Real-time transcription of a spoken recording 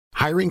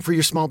Hiring for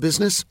your small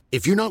business?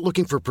 If you're not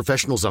looking for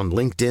professionals on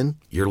LinkedIn,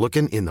 you're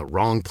looking in the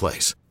wrong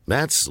place.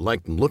 That's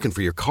like looking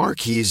for your car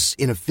keys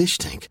in a fish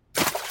tank.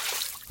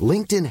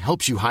 LinkedIn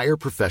helps you hire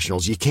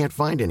professionals you can't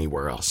find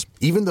anywhere else,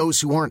 even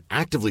those who aren't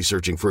actively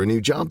searching for a new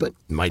job but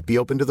might be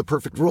open to the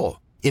perfect role.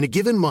 In a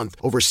given month,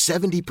 over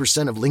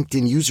 70% of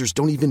LinkedIn users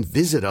don't even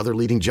visit other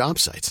leading job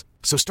sites.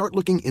 So start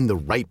looking in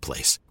the right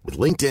place. With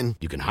LinkedIn,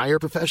 you can hire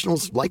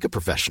professionals like a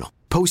professional.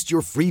 Post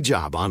your free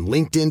job on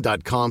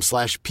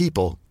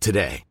linkedin.com/people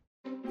today.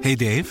 Hey,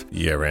 Dave.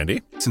 Yeah,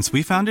 Randy. Since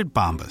we founded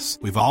Bombas,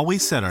 we've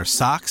always said our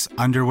socks,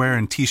 underwear,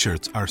 and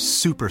T-shirts are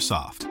super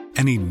soft.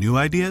 Any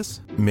new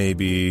ideas?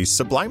 Maybe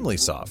sublimely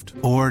soft.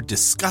 Or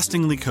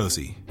disgustingly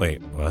cozy.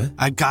 Wait, what?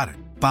 I got it.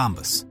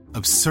 Bombas.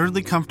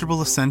 Absurdly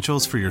comfortable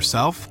essentials for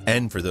yourself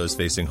and for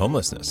those facing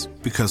homelessness.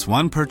 Because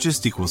one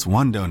purchased equals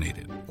one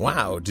donated.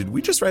 Wow, did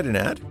we just write an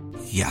ad?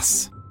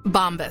 Yes.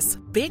 Bombas.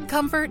 Big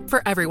comfort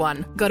for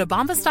everyone. Go to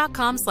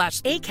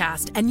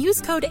bombas.com/ACAST and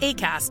use code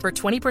ACAST for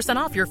 20%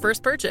 off your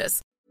first purchase.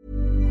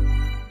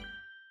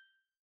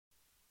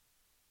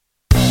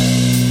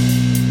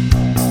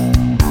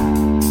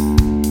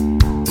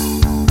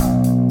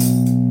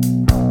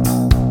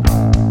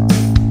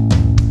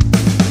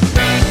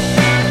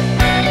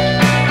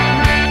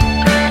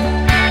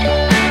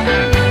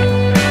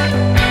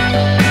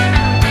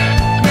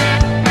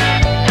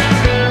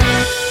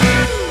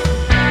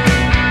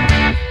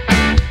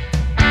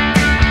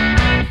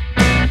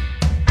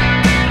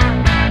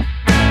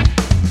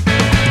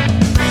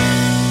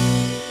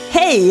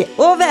 Hej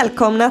och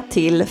välkomna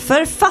till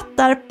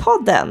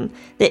Författarpodden.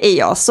 Det är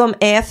jag som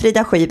är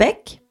Frida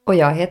Skybeck. Och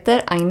jag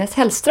heter Agnes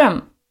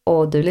Hellström.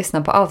 Och du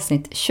lyssnar på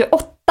avsnitt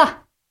 28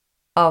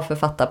 av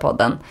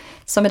Författarpodden.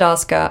 Som idag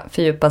ska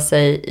fördjupa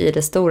sig i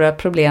det stora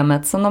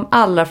problemet som de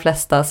allra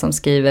flesta som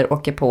skriver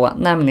åker på.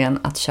 Nämligen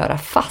att köra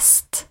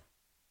fast.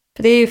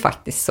 För det är ju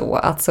faktiskt så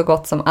att så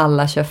gott som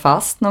alla kör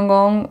fast någon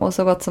gång. Och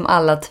så gott som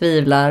alla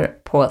tvivlar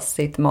på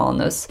sitt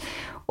manus.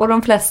 Och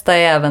de flesta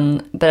är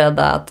även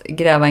beredda att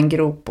gräva en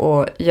grop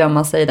och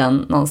gömma sig i den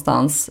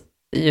någonstans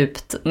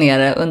djupt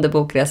nere under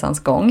bokresans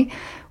gång.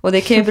 Och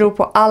det kan ju bero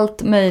på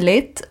allt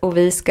möjligt. Och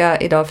vi ska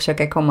idag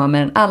försöka komma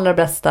med den allra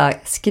bästa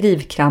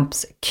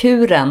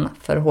skrivkrampskuren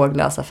för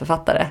håglösa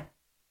författare.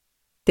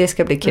 Det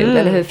ska bli kul,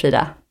 eller hur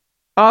Frida?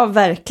 Ja,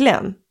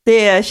 verkligen.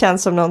 Det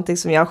känns som någonting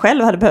som jag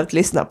själv hade behövt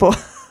lyssna på.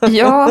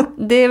 Ja,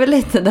 det är väl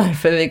lite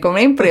därför vi kommer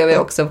in på det. Vi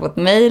har också fått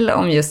mejl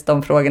om just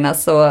de frågorna.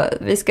 Så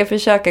vi ska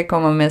försöka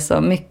komma med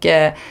så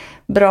mycket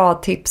bra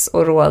tips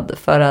och råd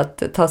för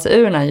att ta sig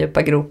ur den här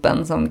djupa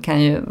gropen. Som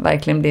kan ju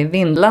verkligen bli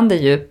vindlande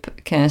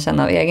djup, kan jag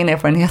känna av egen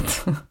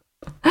erfarenhet.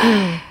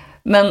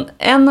 Men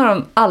en av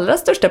de allra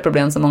största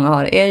problem som många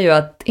har är ju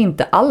att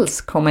inte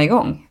alls komma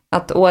igång.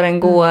 Att åren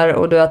går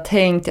och du har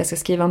tänkt jag ska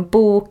skriva en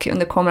bok och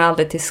det kommer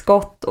aldrig till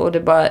skott och det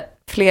bara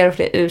fler och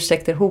fler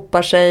ursäkter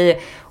hopar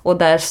sig och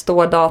där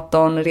står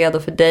datorn redo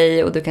för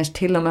dig och du kanske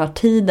till och med har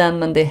tiden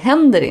men det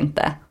händer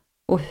inte.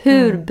 Och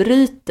hur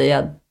bryter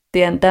jag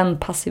den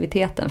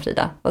passiviteten,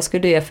 Frida? Vad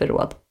skulle du ge för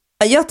råd?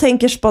 Jag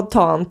tänker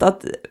spontant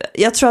att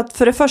jag tror att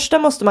för det första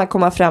måste man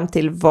komma fram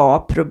till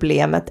vad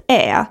problemet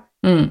är.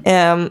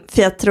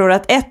 För jag tror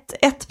att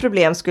ett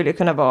problem skulle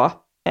kunna vara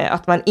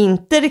att man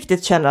inte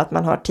riktigt känner att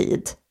man har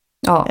tid.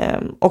 Ja.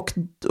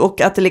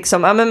 Och att det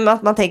liksom,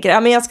 att man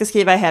tänker jag ska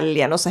skriva i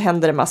helgen och så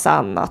händer det massa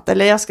annat.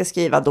 Eller jag ska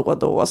skriva då och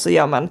då och så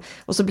gör man.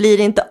 Och så blir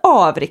det inte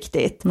av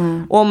riktigt.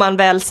 Och om man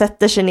väl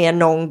sätter sig ner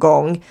någon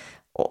gång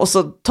och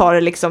så tar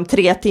det liksom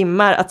 3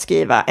 timmar att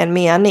skriva en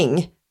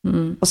mening.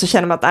 Och så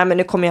känner man att men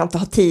nu kommer jag inte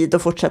ha tid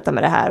att fortsätta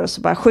med det här. Och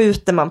så bara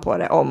skjuter man på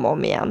det om och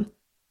om igen.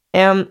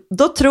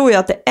 Då tror jag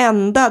att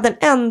den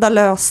enda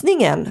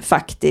lösningen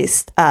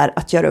faktiskt är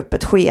att göra upp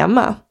ett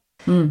schema.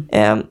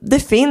 Det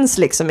finns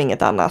liksom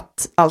inget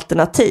annat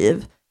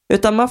alternativ.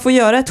 Utan man får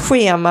göra ett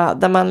schema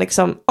där man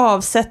liksom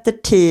avsätter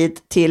tid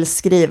till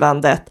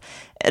skrivandet.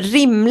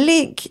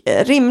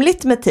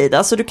 Rimligt med tid.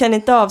 Alltså du kan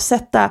inte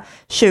avsätta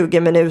 20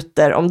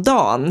 minuter om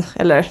dagen.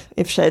 Eller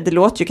i och för sig, det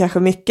låter ju kanske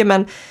mycket.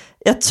 Men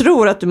jag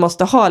tror att du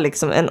måste ha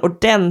liksom en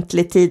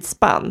ordentlig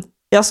tidsspann.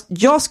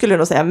 Jag skulle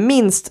nog säga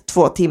minst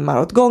 2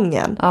 timmar åt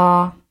gången.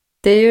 Ja,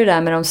 det är ju det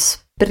där med de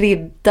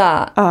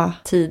spridda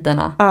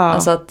tiderna.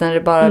 Alltså att när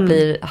det bara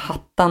blir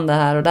hattande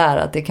här och där.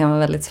 Att det kan vara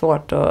väldigt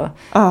svårt att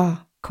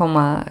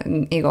komma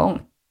igång.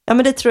 Ja,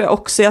 men det tror jag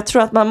också. Jag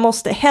tror att man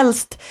måste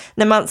helst,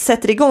 när man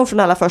sätter igång från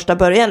allra första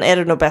början är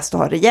det nog bäst att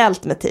ha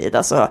rejält med tid.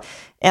 Alltså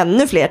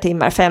ännu fler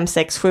timmar, 5,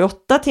 6, 7,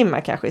 8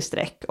 timmar kanske i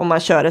sträck. Om man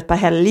kör ett par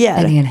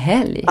helger. En hel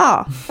helg?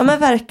 Ja, men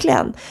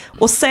verkligen.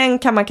 Och sen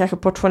kan man kanske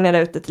portionera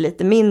ut det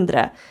lite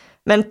mindre.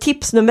 Men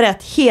tips nummer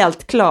 1,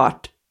 helt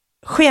klart.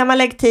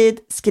 Schemalägg tid,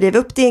 skriv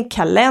upp det i en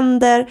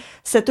kalender,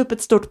 sätt upp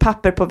ett stort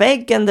papper på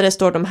väggen där det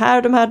står de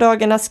här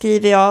dagarna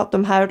skriver jag,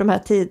 de här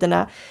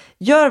tiderna.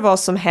 Gör vad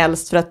som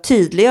helst för att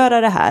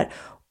tydliggöra det här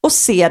och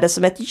se det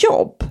som ett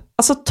jobb.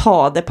 Alltså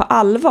ta det på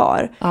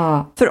allvar.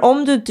 För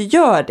om du inte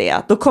gör det,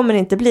 då kommer det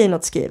inte bli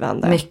något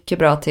skrivande. Mycket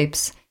bra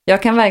tips.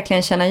 Jag kan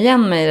verkligen känna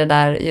igen mig i det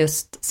där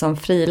just som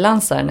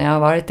frilansare när jag har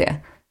varit det.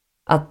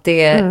 Att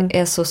det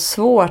är så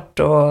svårt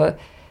att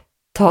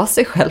ta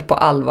sig själv på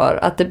allvar.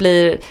 Att det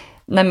blir,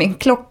 när min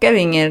klocka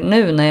ringer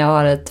nu när jag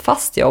har ett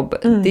fast jobb,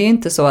 det är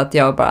inte så att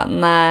jag bara,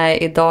 nej,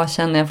 idag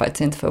känner jag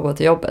faktiskt inte för att gå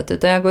till jobbet.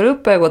 Utan jag går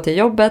upp och jag går till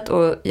jobbet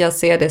och jag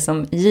ser det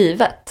som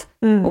givet.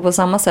 Och på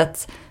samma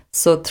sätt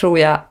så tror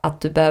jag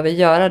att du behöver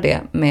göra det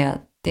med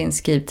din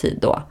skrivtid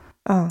då.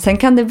 Sen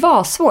kan det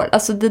vara svårt.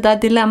 Alltså det där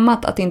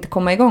dilemmat att inte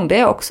komma igång, det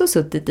har jag också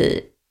suttit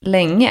i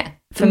länge.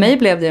 För mig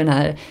blev det den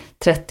här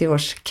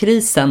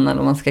 30-årskrisen, eller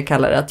vad man ska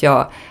kalla det, att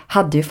jag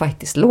hade ju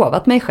faktiskt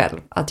lovat mig själv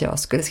att jag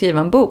skulle skriva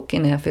en bok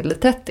innan jag fyllde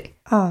 30.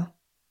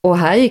 Och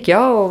här gick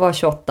jag och var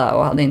 28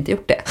 och hade inte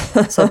gjort det.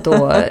 Så att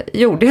då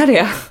gjorde jag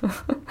det.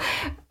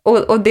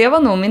 Och det var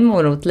nog min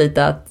morot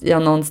lite, att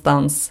jag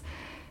någonstans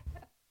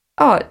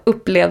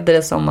upplevde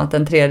det som att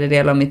en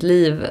tredjedel av mitt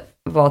liv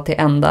var till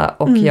ända,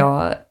 och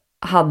jag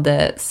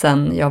hade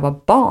sen jag var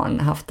barn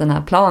haft den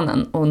här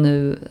planen, och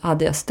nu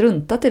hade jag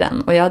struntat i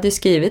den. Och jag hade ju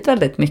skrivit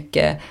väldigt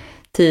mycket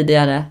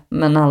tidigare,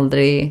 men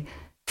aldrig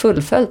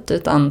fullföljt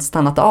utan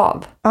stannat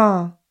av.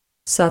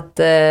 Så att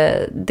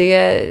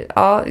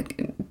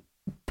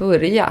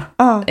börja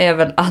är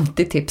väl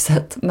alltid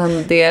tipset.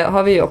 Men det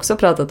har vi ju också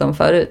pratat om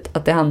förut,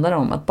 att det handlar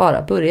om att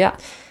bara börja.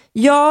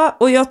 Ja,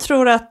 och jag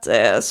tror att,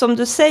 som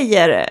du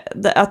säger,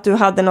 att du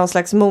hade någon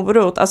slags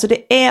morot. Alltså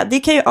det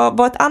kan ju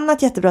vara ett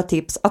annat jättebra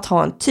tips, att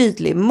ha en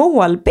tydlig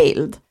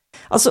målbild.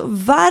 Alltså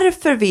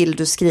varför vill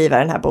du skriva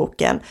den här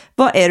boken?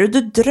 Vad är det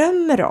du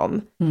drömmer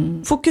om?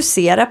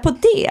 Fokusera på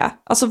det.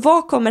 Alltså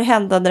vad kommer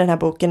hända när den här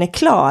boken är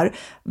klar?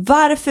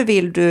 Varför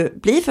vill du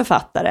bli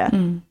författare?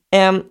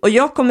 Och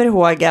jag kommer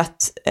ihåg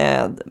att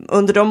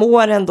under de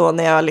åren då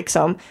när jag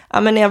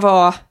när jag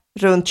var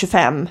runt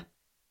 25,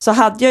 så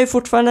hade jag ju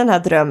fortfarande den här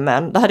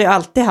drömmen. Det hade jag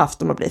alltid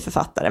haft om att bli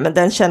författare. Men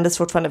den kändes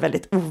fortfarande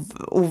väldigt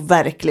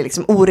overklig,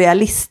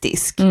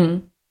 orealistisk.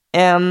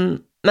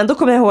 Men då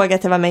kommer jag ihåg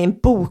att jag var med i en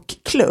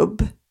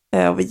bokklubb.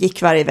 Och vi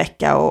gick varje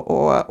vecka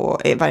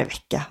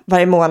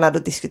varje månad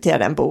och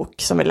diskuterade en bok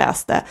som vi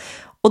läste.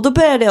 Och då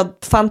började jag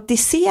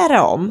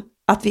fantisera om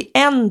att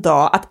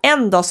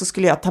en dag så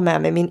skulle jag ta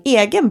med mig min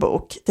egen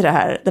bok till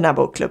den här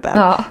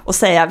bokklubben. Och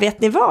säga,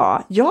 vet ni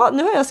vad? Ja,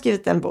 nu har jag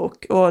skrivit en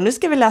bok och nu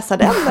ska vi läsa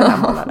den här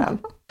månaden.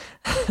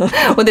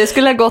 Och det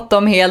skulle ha gått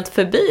dem helt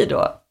förbi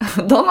då.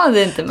 De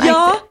hade inte märkt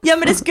det. Ja,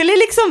 men det skulle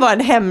vara en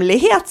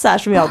hemlighet så här,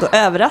 som jag då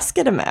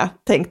överraskade med,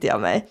 tänkte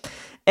jag mig.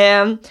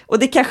 Och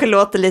det kanske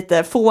låter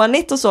lite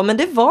fånigt och så, men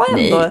det var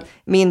ändå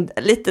min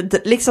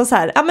lite så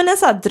här, en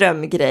så här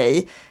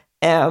drömgrej.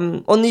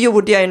 Och nu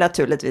gjorde jag ju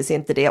naturligtvis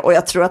inte det, och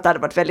jag tror att det hade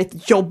varit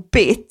väldigt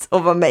jobbigt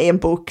att vara med i en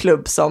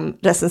bokklubb som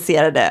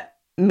recenserade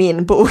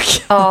min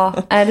bok.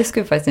 Det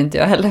skulle faktiskt inte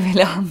jag heller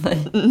vilja hamna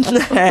i.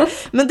 Nej,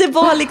 men det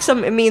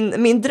var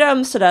min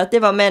dröm sådär, att det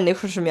var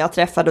människor som jag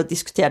träffade och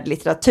diskuterade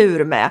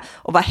litteratur med,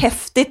 och vad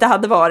häftigt det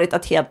hade varit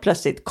att helt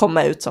plötsligt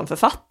komma ut som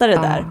författare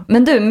där.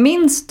 Men du,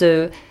 minns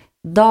du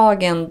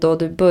dagen då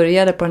du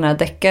började på den här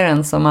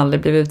deckaren som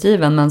aldrig blev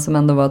utgiven, men som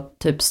ändå var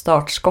typ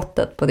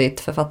startskottet på ditt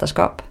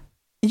författarskap?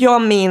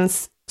 Jag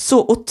minns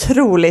så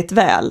otroligt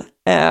väl,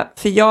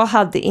 för jag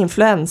hade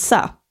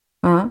influensa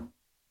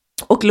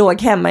och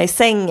låg hemma i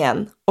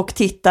sängen och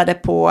tittade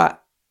på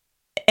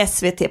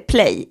SVT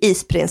Play,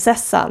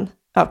 Isprinsessan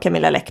av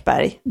Camilla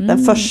Läckberg,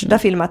 den första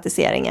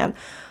filmatiseringen.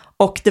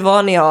 Och det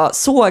var när jag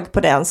såg på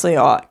den som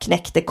jag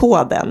knäckte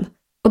koden.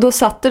 Och då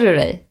satte du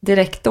dig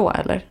direkt då,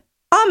 eller?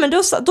 Ja, men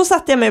då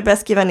satte jag mig och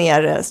började skriva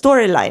ner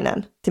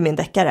storylinen till min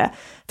deckare.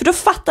 För då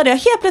fattade jag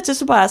helt plötsligt,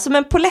 så bara som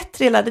en polett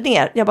trillade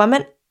ner. Jag bara,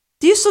 men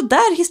det är ju så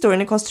där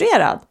historien är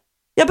konstruerad.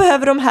 Jag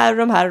behöver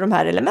de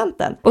här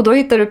elementen. Och då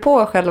hittar du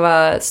på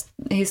själva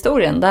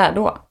historien där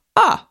då?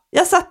 Ja,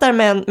 jag satt där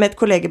med ett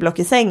kollegieblock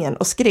i sängen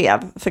och skrev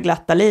för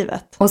glatta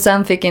livet. Och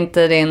sen fick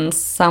inte din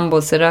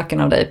sambo se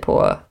röken av dig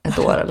på ett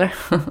år, eller?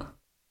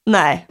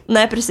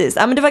 Nej, precis.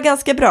 Ja, men det var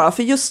ganska bra,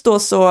 för just då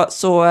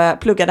så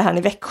pluggade han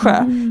i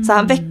Växjö. Så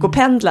han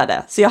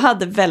veckopendlade. Så jag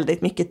hade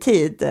väldigt mycket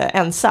tid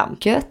ensam.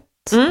 Gött.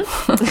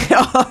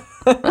 Ja.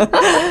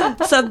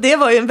 Så det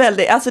var ju en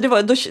väldigt, alltså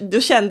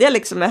då kände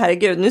jag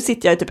herregud, nu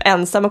sitter jag typ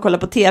ensam och kollar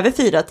på tv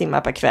 4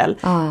 timmar per kväll.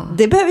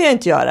 Det behöver jag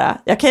inte göra.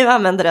 Jag kan ju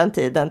använda den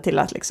tiden till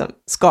att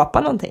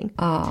skapa någonting.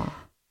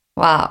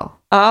 Wow.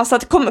 Ja, så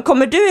att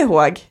kommer du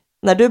ihåg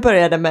när du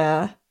började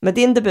med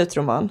din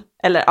debutroman?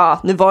 Eller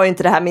nu var ju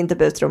inte det här min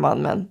debutroman,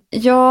 men...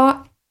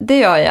 Ja, det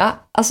gör jag.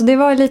 Alltså det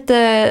var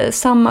lite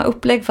samma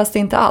upplägg fast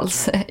inte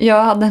alls.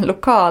 Jag hade en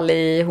lokal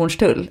i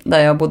Hornstull där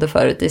jag bodde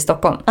förut i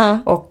Stockholm.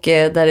 Och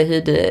där det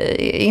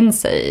hyrde in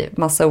sig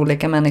massa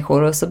olika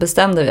människor, och så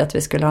bestämde vi att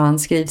vi skulle ha en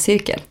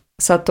skrivcirkel.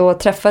 Så att då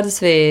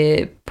träffades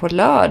vi på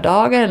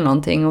lördagar eller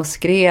någonting och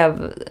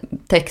skrev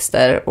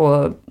texter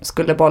och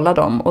skulle bolla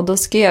dem. Och då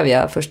skrev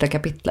jag första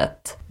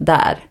kapitlet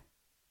där.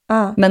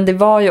 Men det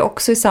var ju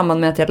också i samband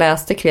med att jag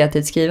läste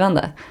kreativt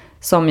skrivande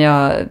som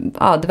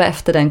det var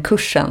efter den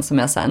kursen som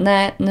jag sa,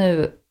 nej,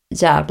 nu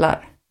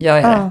jävlar gör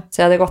jag det.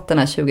 Så jag hade gått den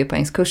här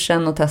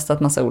 20-poängskursen och testat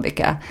massa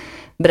olika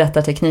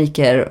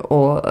berättartekniker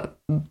och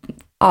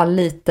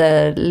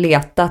lite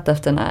letat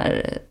efter den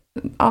här,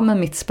 med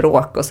mitt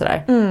språk och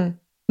sådär.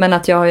 Men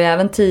att jag har ju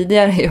även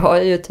tidigare, jag har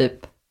ju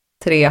typ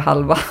 3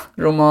 halva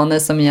romaner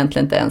som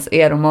egentligen inte ens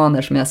är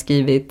romaner som jag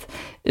skrivit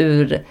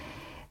ur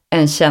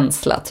en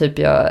känsla. Typ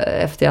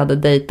efter jag hade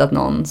dejtat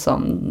någon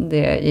som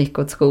det gick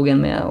åt skogen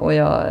med och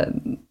jag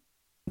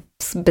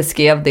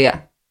beskrev det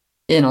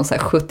i någon så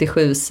här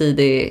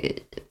 77-sidig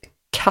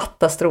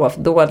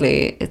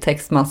katastrofdålig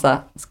textmassa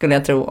skulle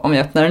jag tro om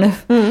jag öppnar den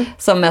nu.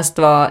 Som mest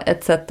var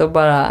ett sätt att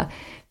bara...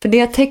 För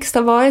det text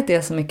har varit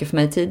det så mycket för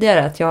mig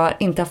tidigare att jag har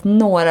inte haft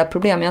några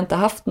problem. Jag har inte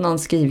haft någon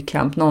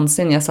skrivkramp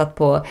någonsin. Jag satt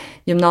på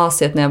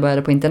gymnasiet när jag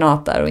började på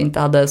internat där och inte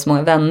hade så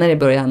många vänner i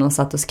början och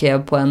satt och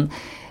skrev på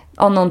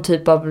någon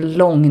typ av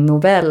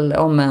långnovell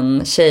om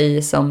en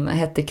tjej som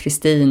hette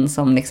Kristin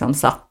som liksom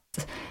satt.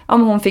 Ja,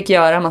 men hon fick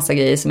göra massa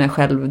grejer som jag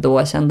själv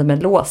då kände mig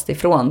låst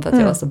ifrån för att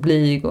jag var så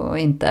blyg och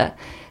inte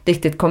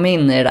riktigt kom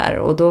in i det där.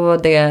 Och då var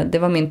det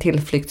var min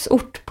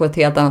tillflyktsort på ett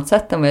helt annat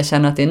sätt än vad jag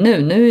känner att det är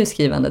nu. Nu är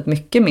skrivandet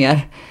mycket mer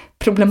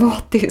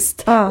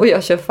problematiskt. Och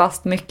jag kör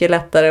fast mycket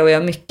lättare och jag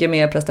har mycket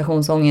mer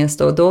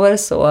prestationsångest och då var det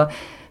så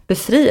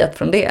befriat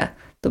från det.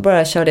 Då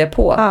bara körde jag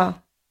på.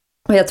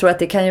 Och jag tror att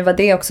det kan ju vara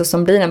det också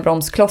som blir en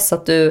bromskloss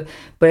att du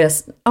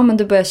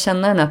börjar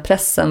känna den här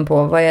pressen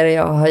på vad är det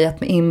jag har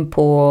gett mig in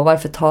på och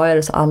varför tar jag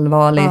det så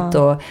allvarligt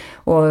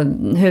och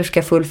hur ska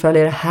jag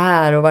fullfölja det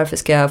här och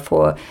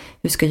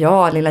hur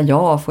ska lilla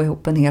jag få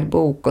ihop en hel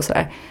bok och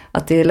sådär.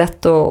 Att det är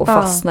lätt att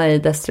fastna i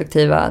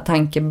destruktiva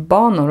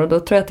tankebanor och då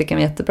tror jag att det kan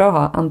vara jättebra att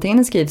ha antingen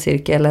en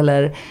skrivcirkel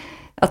eller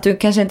att du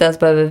kanske inte ens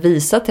behöver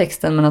visa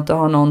texten men att du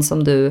har någon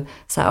som du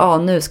säger,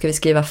 nu ska vi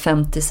skriva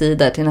 50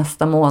 sidor till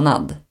nästa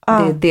månad. Det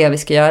är det vi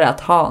ska göra, att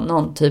ha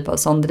någon typ av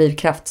sån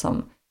drivkraft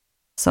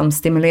som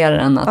stimulerar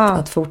en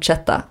att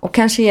fortsätta. Och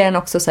kanske ger en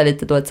också så här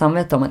lite då ett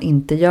samvete om man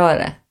inte gör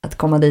det. Att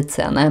komma dit och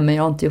säga, nej men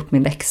jag har inte gjort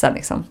min läxa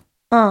liksom.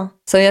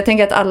 Så jag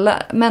tänker att alla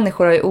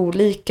människor har ju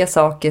olika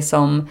saker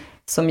som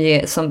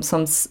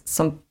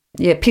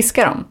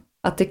piskar dem.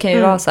 Att det kan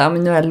ju vara så här,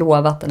 men nu har jag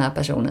lovat den här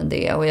personen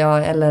det.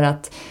 Eller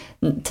att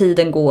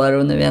tiden går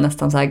och nu är jag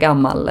nästan så här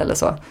gammal eller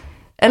så.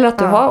 Eller att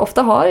du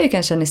ofta har ju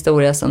kanske en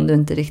historia som du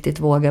inte riktigt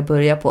vågar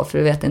börja på för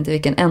du vet inte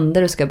vilken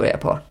ände du ska börja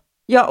på.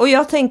 Ja, och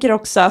jag tänker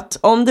också att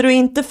om det då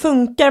inte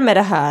funkar med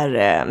det här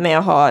med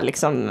att ha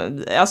liksom,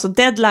 alltså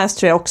deadlines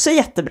tror jag också är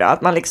jättebra.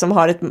 Att man liksom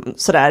har ett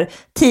sådär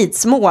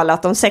tidsmål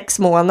att om 6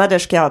 månader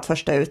ska jag ha ett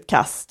första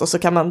utkast och så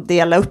kan man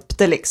dela upp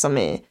det liksom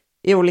i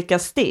olika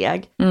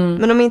steg.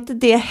 Men om inte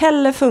det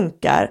heller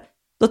funkar,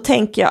 då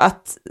tänker jag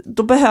att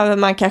då behöver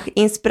man kanske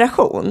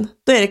inspiration.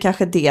 Då är det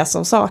kanske det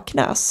som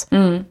saknas.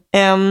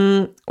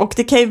 Och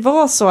det kan ju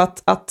vara så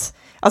att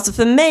alltså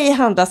för mig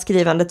handlar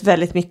skrivandet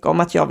väldigt mycket om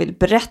att jag vill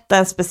berätta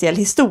en speciell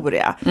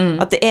historia.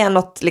 Att det är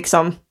något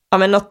liksom,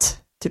 något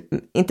typ,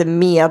 inte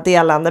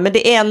meddelande, men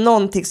det är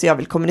någonting som jag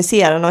vill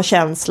kommunicera, någon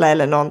känsla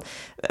eller någon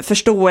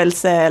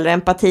förståelse eller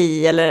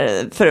empati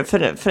eller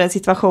för en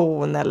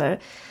situation eller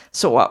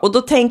så. Och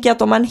då tänker jag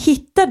att om man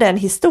hittar den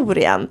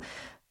historien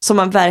som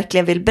man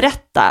verkligen vill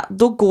berätta,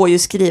 då går ju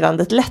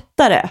skrivandet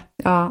lättare.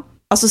 Ja.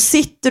 Alltså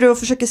sitter du och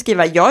försöker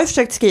skriva, jag har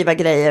försökt skriva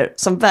grejer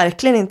som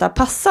verkligen inte har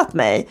passat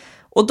mig.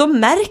 Och då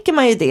märker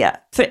man ju det.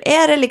 För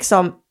är det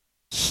liksom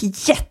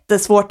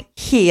jättesvårt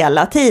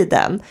hela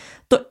tiden,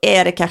 då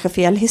är det kanske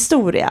fel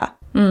historia.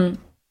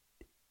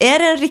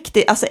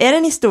 Är det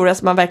en historia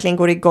som man verkligen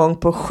går igång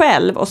på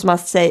själv och som man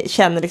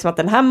känner liksom att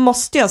den här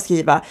måste jag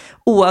skriva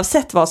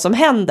oavsett vad som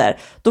händer,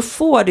 då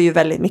får du ju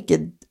väldigt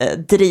mycket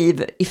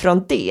driv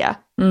ifrån det.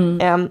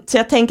 Så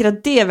jag tänker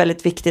att det är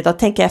väldigt viktigt att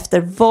tänka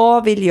efter,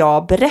 vad vill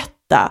jag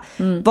berätta?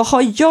 Vad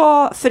har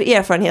jag för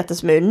erfarenheter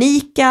som är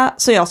unika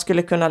så jag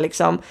skulle kunna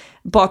liksom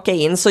baka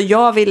in, så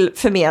jag vill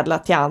förmedla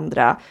till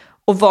andra,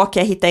 och vad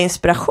kan jag hitta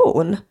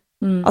inspiration?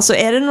 Alltså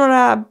är det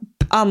några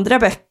andra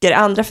böcker,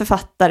 andra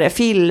författare,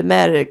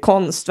 filmer,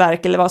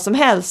 konstverk eller vad som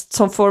helst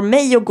som får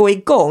mig att gå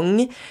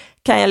igång,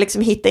 kan jag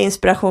liksom hitta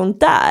inspiration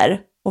där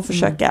och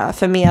försöka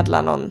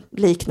förmedla någon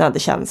liknande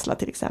känsla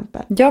till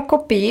exempel. Jag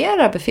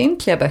kopierar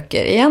befintliga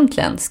böcker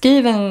egentligen.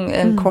 Skriv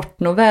en kort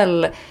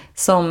novell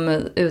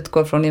som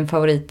utgår från din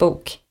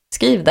favoritbok.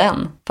 Skriv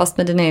den, fast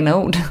med dina egna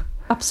ord.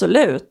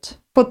 Absolut.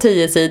 På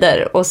 10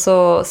 sidor. Och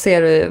så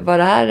ser du, var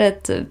det här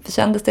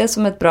kändes det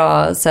som ett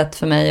bra sätt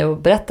för mig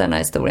att berätta den här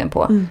historien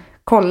på.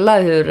 Kolla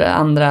hur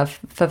andra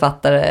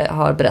författare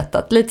har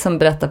berättat. Lite som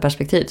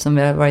berättarperspektiv som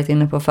vi har varit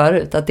inne på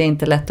förut. Att det är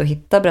inte lätt att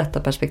hitta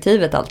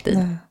berättarperspektivet alltid.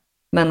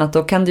 Men att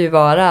då kan det ju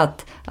vara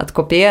att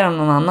kopiera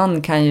någon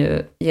annan kan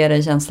ju ge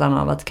dig känslan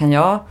av att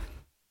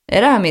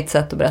är det här mitt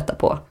sätt att berätta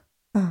på?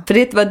 För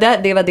det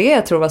var det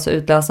jag tror var så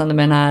utlösande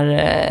med den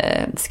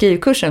här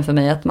skrivkursen för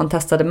mig. Att man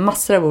testade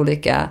massor av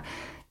olika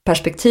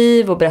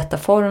perspektiv och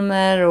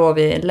berättarformer och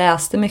vi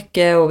läste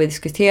mycket och vi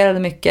diskuterade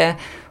mycket.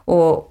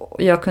 Och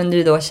jag kunde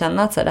ju då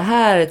känna att det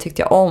här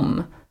tyckte jag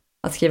om.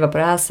 Att skriva på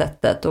det här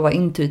sättet och vara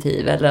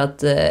intuitiv eller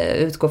att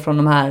utgå från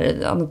de här,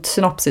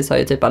 synopsis har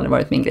ju typ aldrig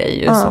varit min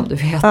grej som du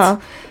vet.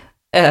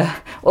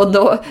 Och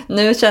då,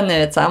 nu känner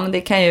jag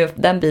att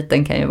den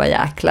biten kan ju vara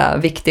jäkla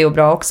viktig och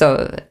bra också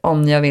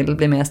om jag vill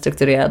bli mer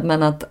strukturerad,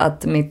 men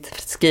att mitt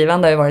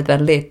skrivande har ju varit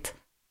väldigt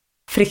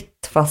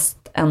fritt fast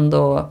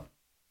ändå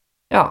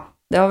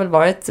Det har väl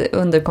varit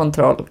under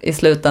kontroll i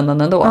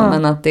slutändan ändå.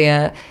 Men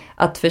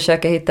att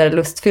försöka hitta det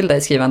lustfyllda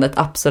i skrivandet,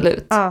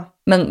 absolut.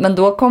 Men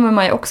då kommer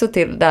man ju också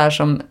till det här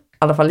som i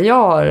alla fall jag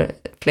har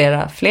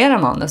flera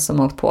manus som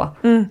åkt på.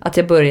 Att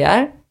jag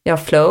börjar, jag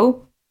har flow,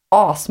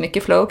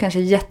 asmycket flow, kanske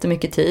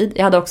jättemycket tid.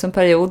 Jag hade också en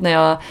period när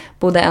jag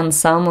bodde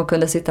ensam och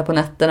kunde sitta på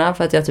nätterna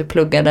för att jag typ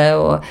pluggade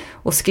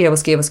och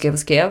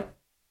skrev.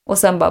 Och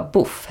sen bara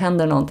boff,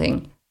 händer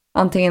någonting.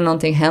 Antingen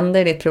någonting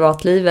händer i ditt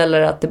privatliv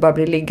eller att det bara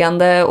blir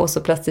liggande och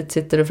så plötsligt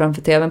sitter du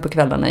framför tvn på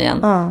kvällarna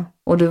igen.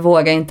 Och du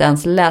vågar inte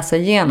ens läsa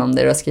igenom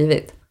det du har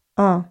skrivit.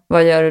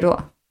 Vad gör du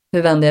då?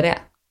 Hur vänder jag det?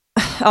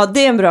 Ja,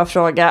 det är en bra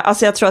fråga.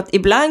 Alltså jag tror att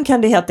ibland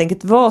kan det helt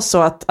enkelt vara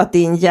så att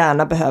din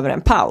hjärna behöver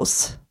en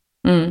paus.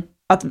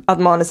 Att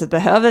manuset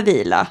behöver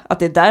vila. Att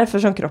det är därför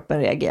som kroppen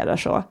reagerar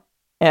så.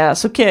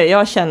 Så kan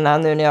jag känna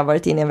nu när jag har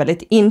varit inne i en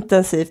väldigt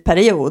intensiv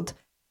period.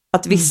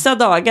 Att vissa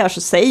dagar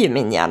så säger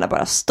min hjärna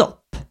bara stopp.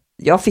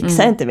 Jag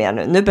fixar inte mer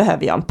nu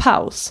behöver jag en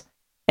paus.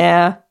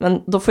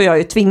 Men då får jag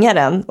ju tvinga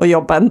den och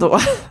jobba ändå.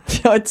 För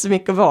jag har inte så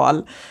mycket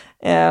val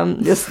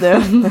just nu.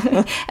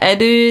 Är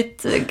du i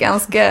ett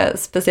ganska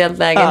speciellt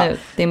läge nu?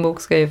 Din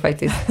bok ska ju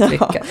faktiskt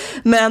tryckas.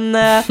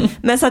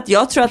 Men så att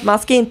jag tror att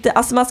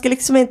man ska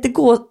liksom inte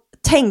gå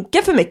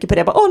tänka för mycket på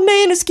det. Åh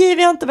nej, nu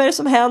skriver jag inte, vad är det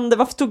som händer?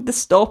 Varför tog det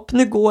stopp?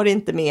 Nu går det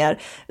inte mer.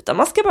 Utan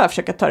man ska bara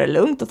försöka ta det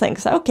lugnt och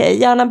tänka så här,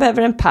 okej, hjärnan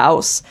behöver en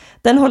paus.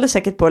 Den håller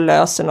säkert på att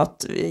lösa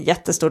något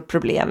jättestort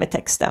problem i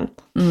texten.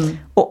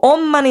 Och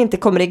om man inte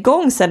kommer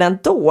igång sen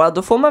ändå,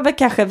 då får man väl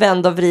kanske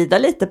vända och vrida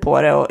lite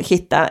på det och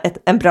hitta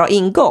en bra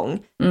ingång.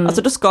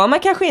 Alltså då ska man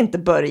kanske inte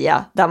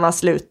börja där man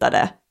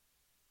slutade.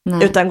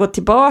 Nej. Utan gå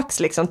tillbaks,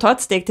 liksom, ta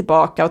ett steg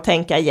tillbaka och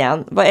tänka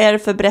igen. Vad är det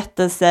för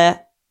berättelse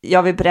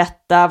jag vill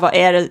berätta? Vad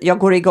är det jag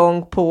går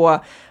igång på?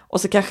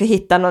 Och så kanske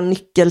hitta någon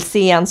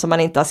nyckelscen som man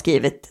inte har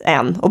skrivit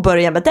än och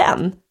börja med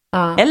den.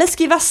 Eller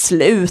skriva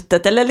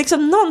slutet eller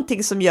liksom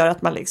någonting som gör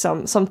att man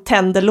liksom som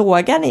tänder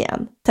lågan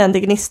igen, tänder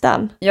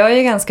gnistan. Jag är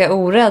ju ganska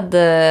orädd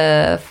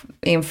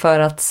inför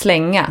att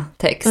slänga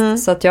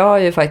text. Så att jag har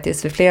ju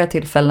faktiskt vid flera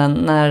tillfällen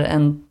när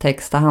en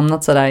text har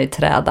hamnat så där i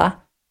träda,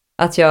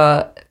 att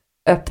jag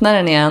öppnar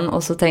den igen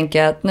och så tänker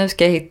jag att nu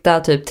ska jag hitta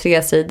typ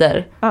 3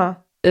 sidor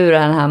ur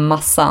den här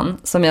massan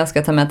som jag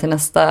ska ta med till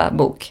nästa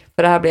bok.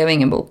 För det här blev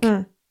ingen bok.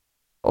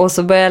 Och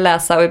så börjar jag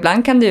läsa och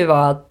ibland kan det ju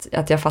vara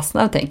att jag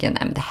fastnar och tänker,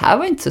 nej men det här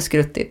var inte så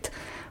skruttigt.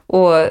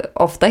 Och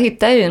ofta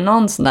hittar jag ju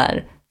någon sån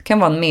där, det kan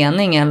vara en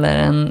mening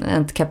eller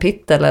ett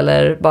kapitel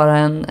eller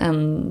bara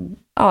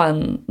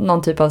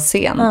någon typ av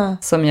scen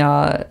som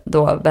jag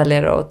då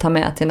väljer att ta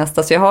med till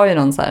nästa. Så jag har ju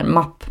någon så här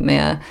mapp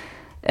med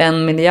 1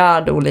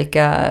 miljard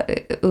olika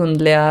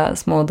underliga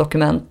små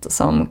dokument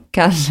som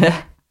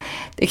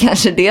det är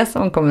kanske det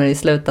som kommer i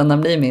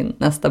slutändan bli min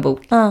nästa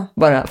bok.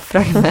 Bara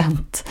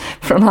fragment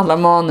från alla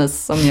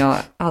manus som jag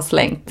har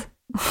slängt.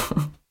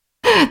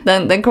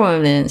 Den kommer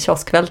bli en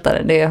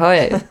kioskvältare, det hör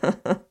jag ju.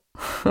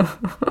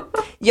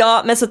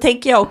 Ja, men så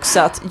tänker jag också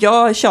att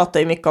jag tjatar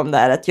ju mycket om det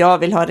här, att jag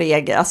vill ha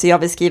jag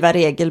vill skriva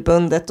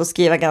regelbundet och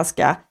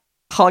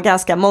ha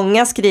ganska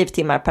många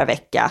skrivtimmar per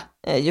vecka.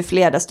 Ju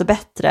fler desto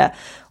bättre.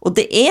 Och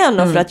det är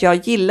nog för att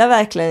jag gillar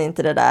verkligen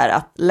inte det där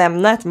att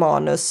lämna ett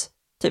manus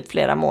typ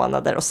flera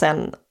månader och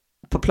sen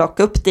på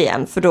plocka upp det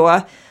igen. För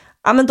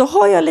då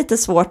har jag lite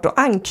svårt att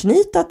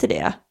anknyta till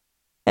det.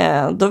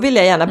 Då vill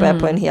jag gärna börja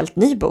på en helt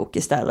ny bok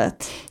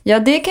istället. Ja,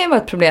 det kan ju vara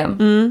ett problem.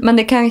 Men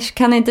det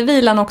kan inte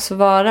vilan också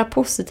vara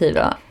positiv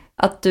då?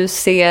 Att du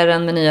ser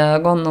den med nya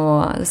ögon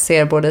och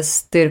ser både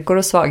styrkor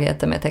och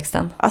svagheter med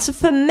texten? Alltså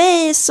för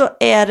mig så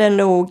är det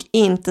nog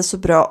inte så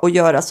bra att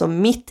göra så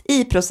mitt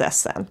i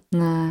processen.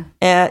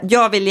 Nej.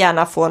 Jag vill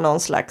gärna få någon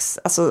slags,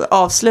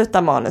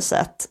 avsluta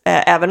manuset.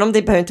 Även om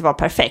det behöver inte vara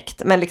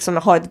perfekt. Men liksom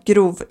ha ett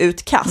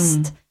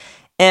grovutkast.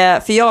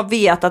 För jag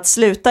vet att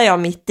slutar jag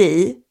mitt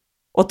i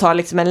och tar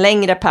liksom en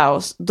längre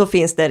paus, då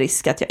finns det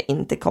risk att jag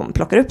inte kommer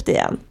plocka upp det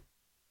igen.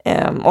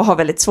 Och har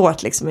väldigt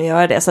svårt liksom att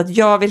göra det. Så att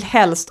jag vill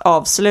helst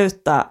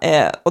avsluta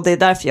och det är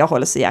därför jag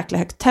håller så jäkla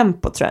högt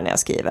tempo tror jag när jag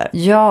skriver.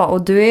 Ja,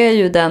 och du är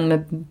ju den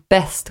med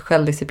bäst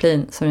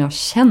självdisciplin som jag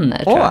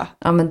känner tror jag.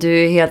 Ja, men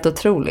du är helt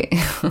otrolig.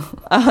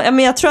 Ja, men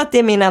jag tror att det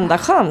är min enda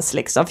chans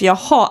liksom. För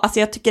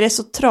jag tycker det är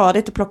så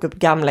tradigt att plocka upp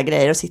gamla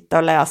grejer och sitta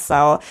och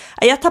läsa och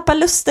jag tappar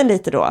lusten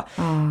lite då.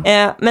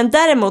 Men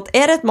däremot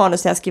är det ett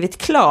manus jag har skrivit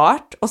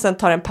klart och sen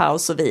tar en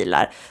paus och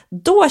vilar,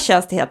 då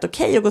känns det helt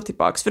okej att gå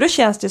tillbaks. För då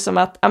känns det som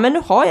att men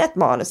nu har jag ett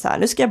manus här,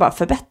 nu ska jag bara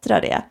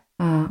förbättra det.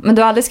 Men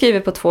du har aldrig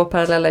skrivit på 2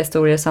 parallella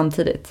historier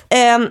samtidigt?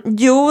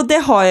 Jo, det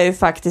har jag ju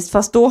faktiskt,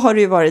 fast då har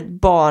det ju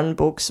varit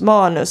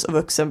barnboksmanus och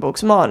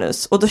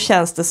vuxenboksmanus och då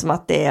känns det som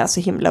att det är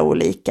så himla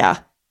olika.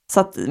 Så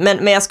att,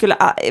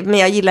 men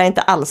jag gillar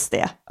inte alls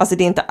det. Alltså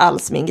det är inte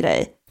alls min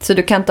grej. Så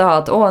du kan inte ha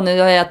att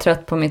nu är jag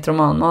trött på mitt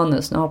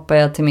romanmanus, nu hoppar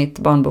jag till mitt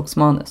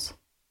barnboksmanus?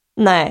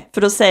 Nej,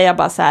 för då säger jag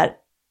bara så här: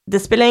 det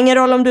spelar ingen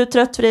roll om du är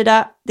trött,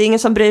 Frida, det är ingen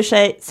som bryr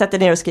sig, sätt dig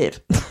ner och skriv.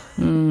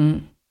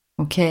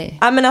 Okej.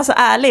 Ja, men alltså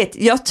ärligt,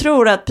 jag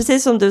tror att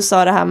precis som du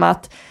sa det här med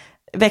att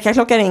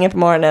väckarklockan ringer på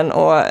morgonen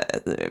och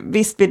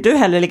visst vill du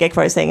hellre ligga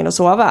kvar i sängen och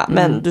sova,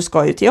 men du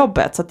ska ju till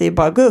jobbet så att det är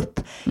bara att gå upp.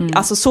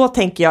 Alltså så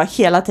tänker jag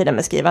hela tiden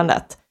med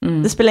skrivandet.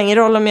 Det spelar ingen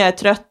roll om jag är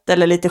trött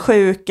eller lite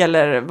sjuk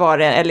eller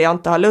eller jag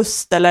inte har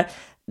lust, eller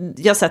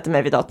jag sätter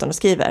mig vid datorn och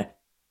skriver.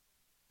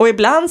 Och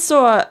ibland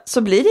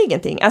så blir det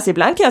ingenting. Alltså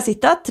ibland kan jag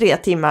sitta 3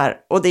 timmar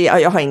och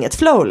jag har inget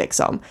flow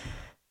liksom.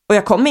 Och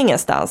jag kommer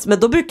ingenstans. Men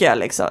då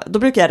brukar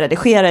jag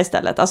redigera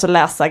istället. Alltså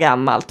läsa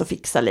gammalt och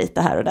fixa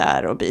lite här och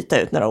där och byta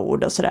ut några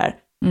ord och sådär.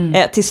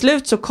 Till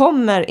slut så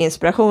kommer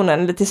inspirationen,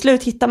 eller till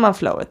slut hittar man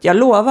flowet. Jag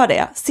lovar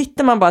det.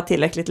 Sitter man bara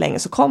tillräckligt länge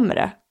så kommer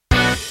det.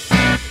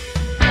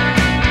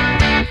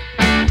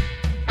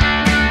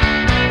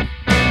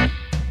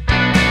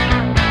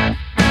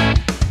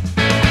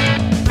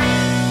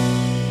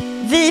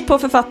 Vi på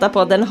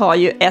Författarpodden har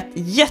ju ett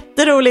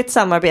jätteroligt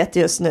samarbete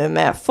just nu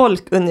med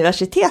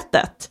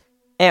Folkuniversitetet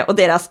och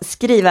deras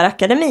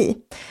skrivarakademi.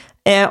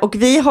 Och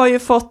vi har ju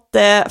fått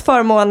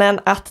förmånen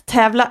att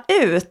tävla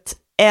ut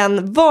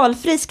en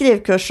valfri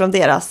skrivkurs från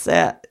deras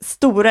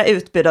stora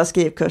utbud av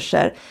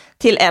skrivkurser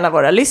till en av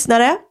våra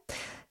lyssnare.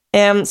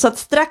 Så att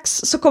strax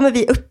så kommer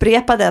vi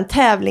upprepa den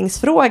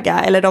tävlingsfråga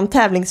eller de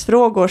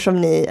tävlingsfrågor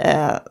som ni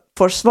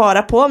får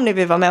svara på om ni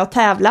vill vara med och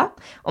tävla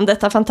om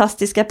detta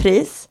fantastiska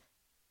pris.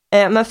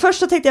 Men först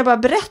så tänkte jag bara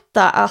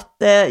berätta att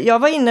jag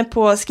var inne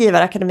på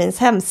Skrivarakademins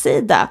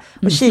hemsida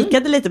och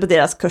kikade lite på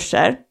deras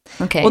kurser.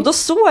 Okay. Och då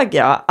såg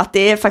jag att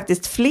det är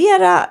faktiskt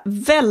flera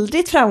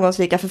väldigt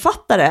framgångsrika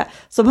författare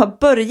som har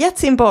börjat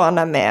sin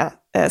bana med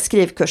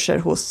skrivkurser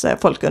hos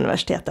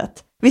Folkuniversitetet.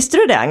 Visste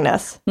du det,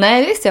 Agnes?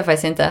 Nej, det visste jag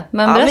faktiskt inte.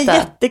 Men berätta. Men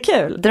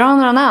jättekul. Dra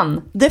några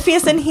namn. Det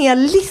finns en hel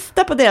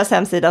lista på deras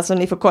hemsida som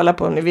ni får kolla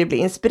på om ni vill bli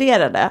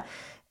inspirerade.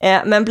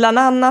 Men bland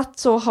annat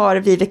så har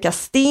Vivica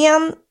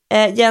Sten,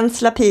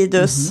 Jens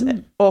Lapidus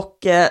och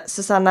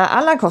Susanna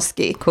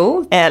Alankoski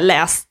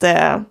läst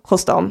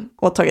hos dem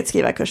och tagit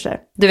skrivarkurser.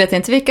 Du vet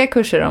inte vilka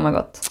kurser de har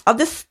gått? Ja,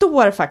 det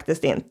står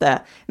faktiskt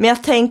inte. Men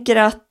jag tänker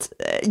att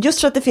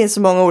just för att det finns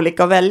så många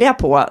olika att välja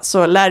på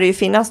så lär det ju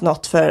finnas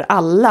något för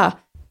alla.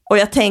 Och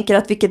jag tänker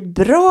att vilket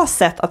bra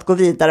sätt att gå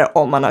vidare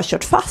om man har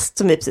kört fast,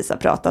 som vi precis har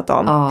pratat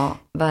om. Ja,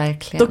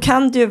 verkligen. Då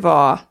kan det ju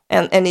vara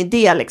en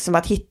idé liksom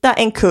att hitta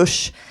en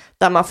kurs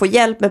där man får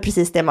hjälp med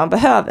precis det man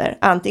behöver.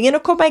 Antingen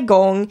att komma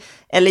igång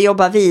eller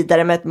jobba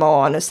vidare med ett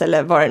manus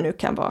eller vad det nu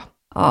kan vara.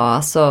 Ja,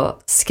 alltså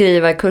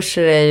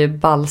skrivarkurser är ju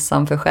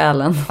balsam för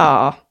själen.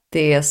 Ja.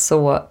 Det är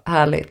så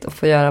härligt att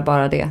få göra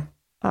bara det.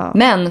 Ja.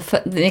 Men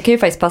ni kan ju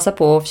faktiskt passa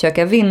på att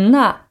försöka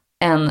vinna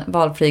en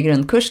valfri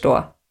grundkurs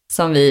då,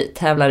 som vi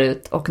tävlar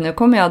ut. Och nu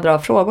kommer jag att dra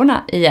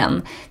frågorna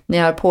igen. Ni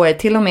har på er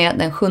till och med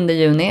den 7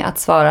 juni att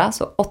svara.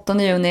 Så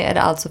 8 juni är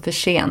det alltså för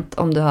sent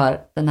om du hör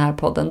den här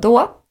podden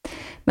då.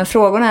 Men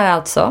frågorna är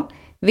alltså: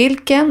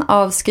 vilken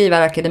av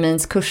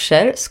Skrivarakademins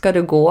kurser ska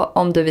du gå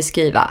om du vill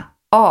skriva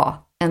A.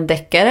 En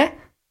deckare?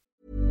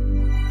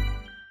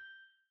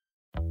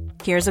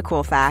 Here's a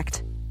cool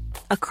fact.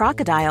 A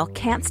crocodile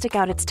can't stick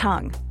out its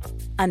tongue.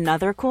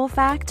 Another cool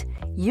fact,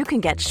 you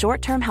can get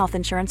short-term health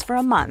insurance for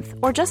a month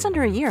or just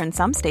under a year in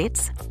some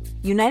states.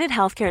 United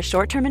Healthcare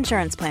short-term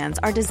insurance plans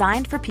are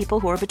designed for people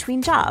who are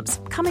between jobs,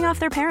 coming off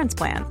their parents'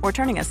 plan, or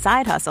turning a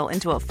side hustle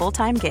into a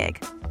full-time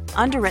gig.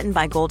 Underwritten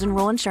by Golden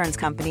Rule Insurance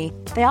Company,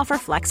 they offer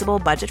flexible,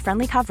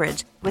 budget-friendly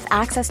coverage with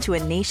access to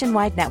a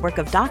nationwide network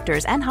of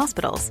doctors and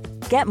hospitals.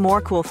 Get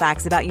more cool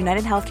facts about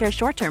United Healthcare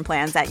short-term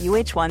plans at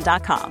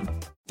uh1.com.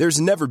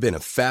 There's never been a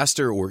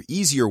faster or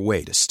easier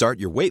way to start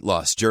your weight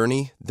loss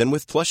journey than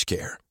with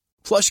PlushCare.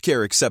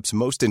 PlushCare accepts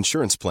most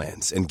insurance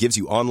plans and gives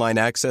you online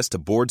access to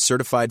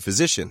board-certified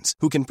physicians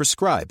who can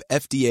prescribe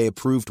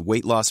FDA-approved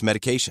weight loss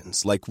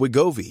medications like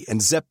Wegovy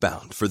and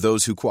Zepbound for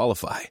those who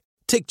qualify.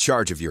 Take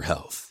charge of your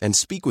health and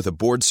speak with a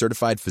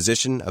board-certified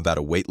physician about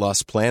a weight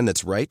loss plan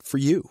that's right for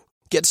you.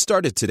 Get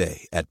started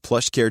today at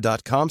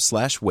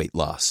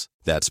plushcare.com/weightloss.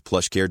 That's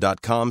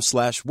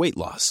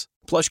plushcare.com/weightloss.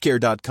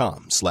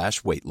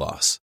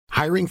 plushcare.com/weightloss.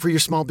 Hiring for your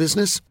small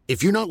business?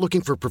 If you're not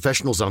looking for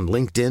professionals on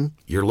LinkedIn,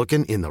 you're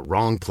looking in the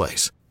wrong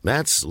place.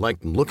 That's like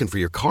looking for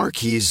your car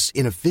keys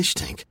in a fish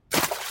tank.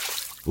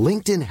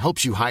 LinkedIn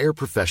helps you hire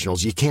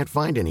professionals you can't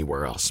find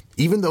anywhere else,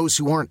 even those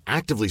who aren't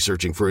actively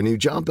searching for a new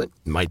job but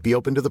might be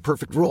open to the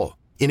perfect role.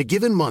 In a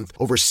given month,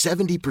 over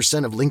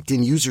 70% of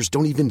LinkedIn users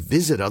don't even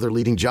visit other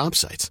leading job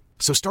sites.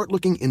 So start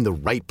looking in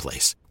the right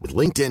place. With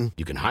LinkedIn,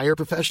 you can hire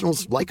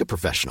professionals like a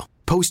professional.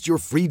 Post your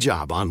free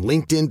job on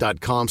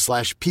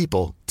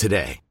linkedin.com/people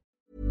today.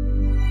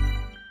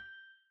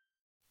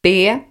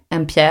 B.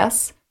 En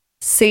pjäs.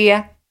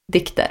 C.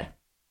 Dikter.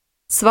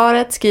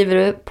 Svaret skriver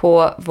du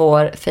på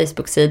vår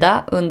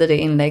Facebook-sida under det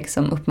inlägg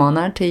som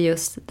uppmanar till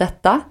just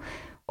detta.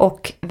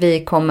 Och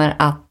vi kommer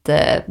att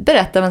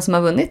berätta vem som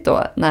har vunnit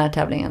då när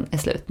tävlingen är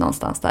slut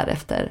någonstans där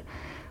efter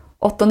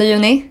 8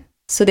 juni.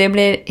 Så det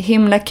blir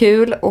himla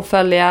kul att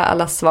följa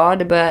alla svar.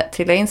 Det börjar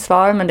trilla in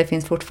svar, men det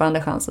finns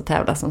fortfarande chans att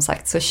tävla som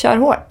sagt. Så kör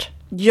hårt!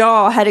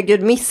 Ja,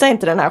 herregud, missa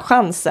inte den här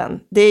chansen.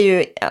 Det är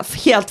ju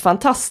helt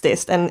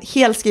fantastiskt. En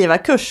hel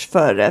skrivarkurs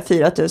för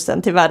 4 000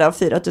 till värde av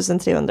 4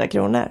 300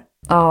 kronor.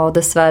 Ja, och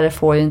dessvärre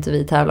får ju inte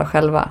vi tävla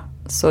själva.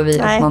 Så vi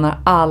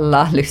uppmanar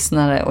alla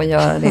lyssnare att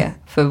göra det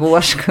för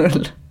vår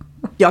skull.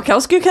 Jag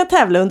kanske skulle kunna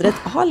tävla under ett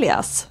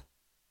alias.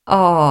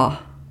 Ja,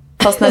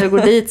 fast när du går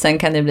dit sen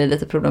kan det bli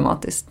lite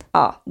problematiskt.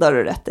 Ja, det har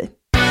du rätt i.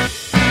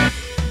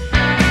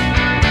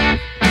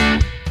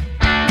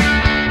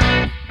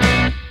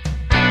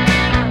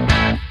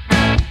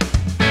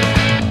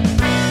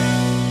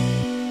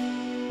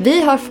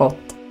 Vi har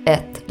fått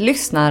ett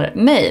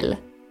lyssnarmail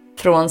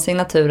från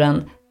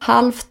signaturen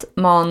halvt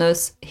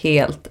manus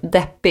helt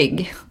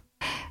deppig.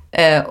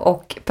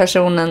 Och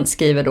personen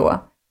skriver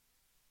då: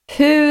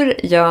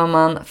 hur gör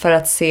man för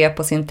att se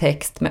på sin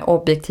text med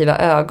objektiva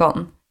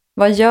ögon?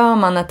 Vad gör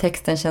man när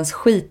texten känns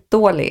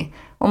skitdålig?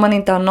 Om man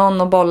inte har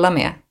någon att bolla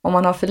med? Om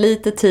man har för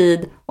lite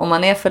tid? Om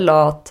man är för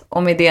lat?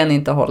 Om idén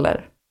inte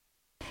håller?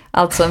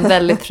 Alltså en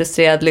väldigt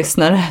frustrerad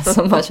lyssnare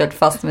som har kört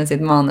fast med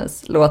sitt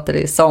manus, låter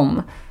det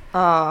som.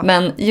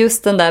 Men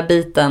just den där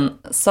biten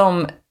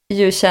som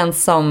ju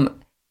känns som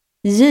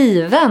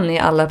given i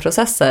alla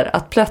processer,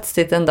 att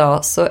plötsligt en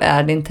dag så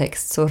är din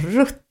text så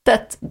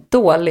ruttet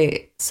dålig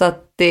så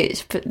att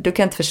du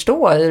kan inte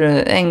förstå hur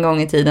du en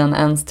gång i tiden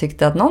ens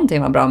tyckte att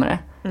någonting var bra med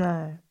det.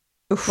 Nej.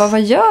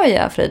 Vad gör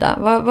jag, Frida?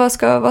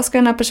 Vad ska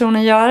den här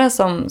personen göra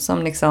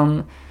som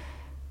liksom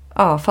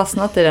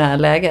fastnat i det här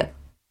läget?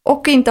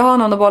 Och inte ha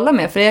någon att bolla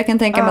med. För jag kan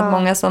tänka mig att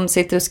många som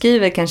sitter och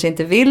skriver kanske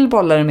inte vill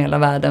bolla det med hela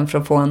världen för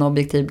att få en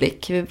objektiv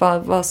blick.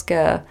 Vad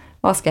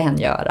ska hen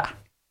göra?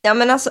 Ja,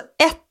 men alltså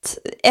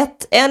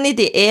en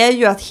idé är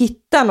ju att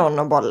hitta någon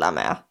att bolla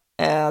med.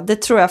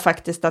 Det tror jag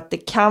faktiskt att det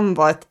kan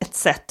vara ett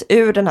sätt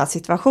ur den här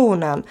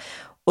situationen.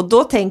 Och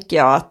då tänker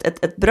jag att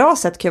ett bra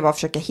sätt kan vara att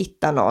försöka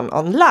hitta någon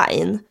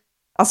online.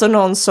 Alltså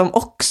någon som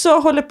också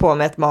håller på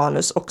med ett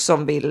manus och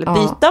som vill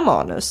byta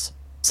manus.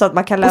 Så att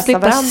man kan läsa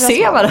varandras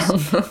se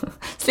varandra.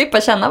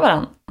 Slippa känna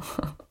varandra.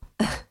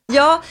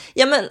 Ja,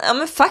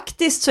 men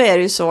faktiskt så är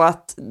det ju så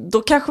att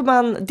då kanske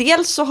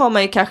dels så har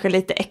man ju kanske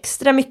lite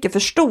extra mycket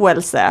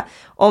förståelse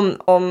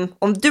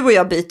om du och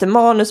jag byter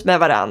manus med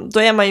varandra,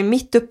 då är man ju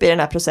mitt uppe i den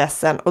här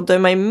processen och då är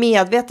man ju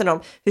medveten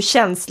om hur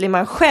känslig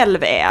man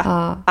själv är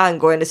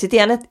angående sitt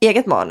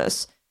eget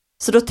manus.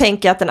 Så då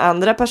tänker jag att den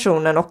andra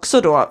personen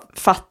också då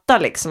fattar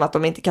liksom att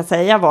de inte kan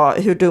säga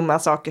hur dumma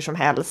saker som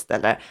helst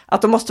eller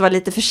att de måste vara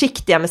lite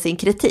försiktiga med sin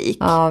kritik.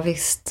 Ja,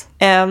 visst.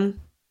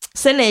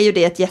 Sen är ju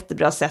det ett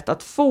jättebra sätt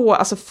att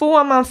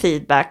får man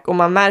feedback och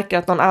man märker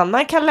att någon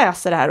annan kan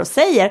läsa det här och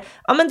säger,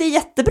 ja men det är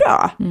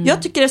jättebra,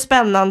 jag tycker det är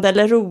spännande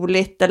eller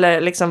roligt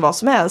eller liksom vad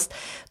som helst,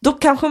 då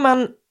kanske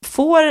man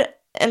får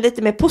en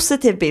lite mer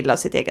positiv bild av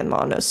sitt egen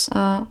manus.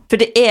 För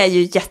det är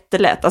ju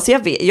jättelätt, alltså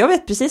jag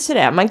vet precis hur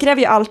det är, man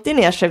gräver ju alltid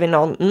ner sig vid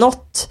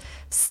något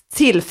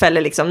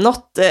tillfälle, liksom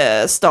något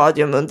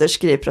stadium under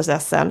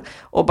skrivprocessen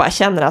och bara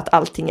känner att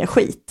allting är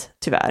skit,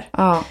 tyvärr.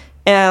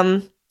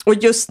 Och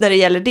just när det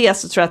gäller det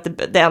så tror jag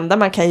att det enda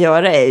man kan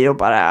göra är ju att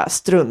bara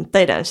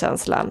strunta i den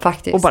känslan.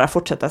 Faktiskt. Och bara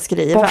fortsätta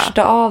skriva.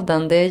 Borsta av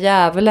den, det är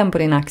djävulen på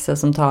din axel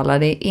som talar,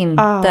 det är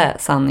inte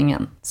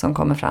sanningen som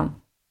kommer fram.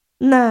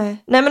 Nej,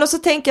 men också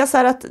tänker jag så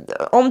här att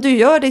om du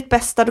gör ditt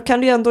bästa då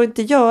kan du ju ändå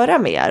inte göra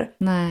mer.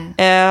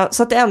 Nej.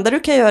 Så att det enda du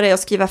kan göra är att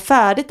skriva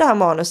färdigt det här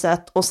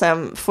manuset och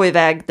sen få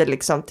iväg det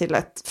liksom till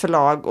ett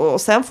förlag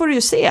och sen får du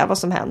ju se vad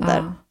som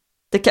händer.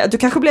 Du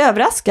kanske blir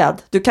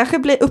överraskad. Du kanske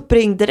blir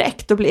uppringd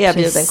direkt och blir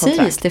erbjuden kontrakt.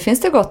 Precis, det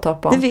finns det gott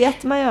hopp om. Det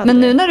vet man ju aldrig.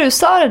 Men nu när du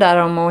sa det där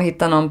om att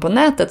hitta någon på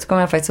nätet så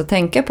kommer jag faktiskt att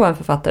tänka på en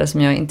författare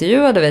som jag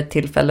intervjuade vid ett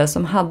tillfälle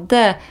som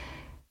hade,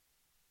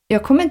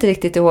 jag kommer inte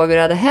riktigt ihåg hur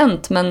det hade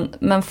hänt,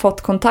 men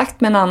fått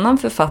kontakt med en annan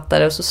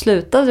författare och så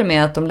slutade det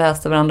med att de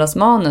läste varandras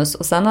manus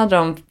och sen hade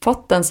de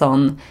fått en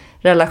sån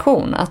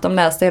relation att de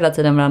läste hela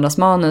tiden varandras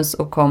manus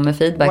och kom med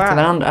feedback till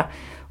varandra.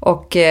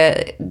 Och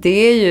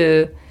det är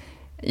ju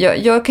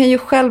jag kan ju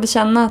själv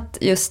känna att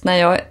just när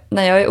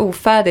jag är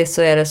ofärdig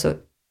så är det så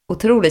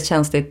otroligt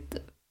känsligt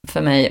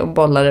för mig att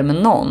bolla det med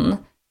någon.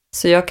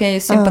 Så jag kan ju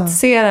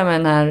sympatisera med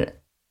den här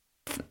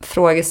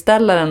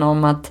frågeställaren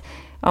om att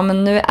ja,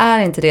 men nu är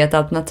inte det ett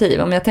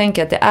alternativ. Om jag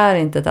tänker att det är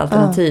inte ett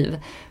alternativ,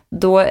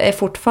 då är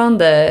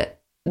fortfarande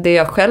det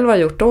jag själv har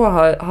gjort då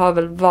har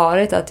väl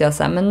varit att jag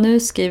säger, men nu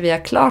skriver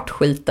jag klart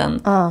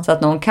skiten så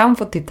att någon kan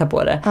få titta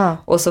på det.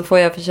 Och så får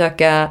jag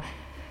försöka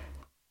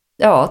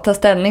ta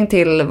ställning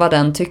till vad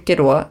den tycker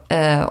då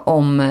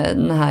om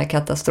den här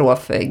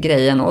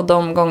katastrofgrejen. Och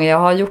de gånger jag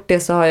har gjort det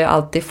så har jag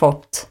alltid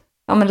fått,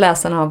 men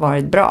läsarna har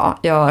varit bra.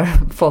 Jag har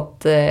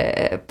fått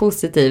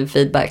positiv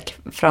feedback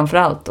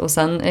framförallt. Och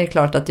sen är det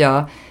klart att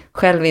jag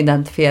själv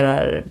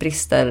identifierar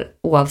brister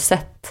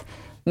oavsett.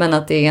 Men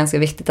att det är ganska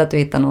viktigt att du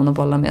hittar någon att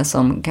bolla med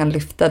som kan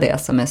lyfta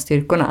det som är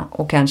styrkorna.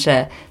 Och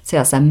kanske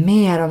säga så här,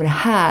 mer av det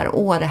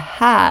här, det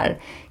här.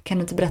 Kan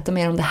du inte berätta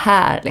mer om det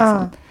här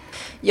liksom?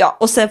 Ja,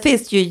 och sen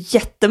finns det ju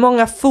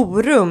jättemånga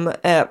forum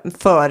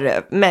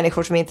för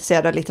människor som är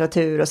intresserade av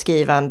litteratur och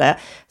skrivande.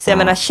 Så jag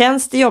menar,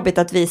 känns det jobbigt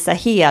att visa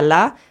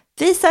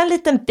visa en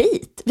liten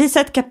bit, visa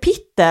ett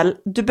kapitel.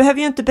 Du behöver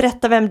ju inte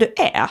berätta vem du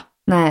är.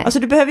 Nej. Alltså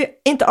du behöver ju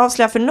inte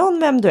avslöja för någon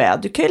vem du är.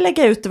 Du kan ju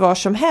lägga ut det var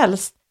som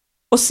helst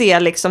och se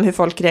liksom hur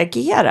folk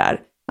reagerar.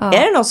 Ja.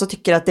 Är det någon som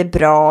tycker att det är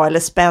bra eller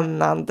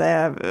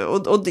spännande?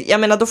 Och jag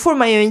menar, då får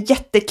man ju en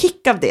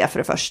jättekick av det för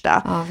det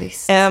första. Ja,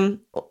 visst.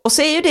 Och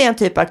så är ju det en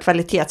typ av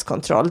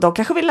kvalitetskontroll. De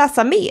kanske vill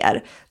läsa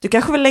mer. Du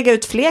kanske vill lägga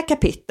ut fler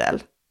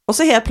kapitel. Och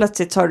så helt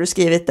plötsligt har du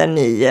skrivit en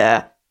ny...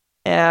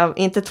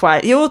 inte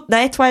Twilight. Jo,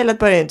 nej, Twilight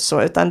börjar ju inte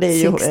så, utan det är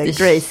ju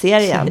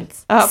Grey-serien.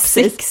 Ja,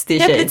 60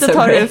 Shades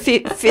of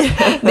Grey.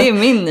 Det är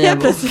min nya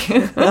bok.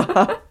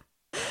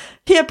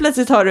 Helt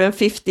plötsligt har du en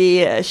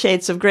 50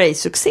 Shades of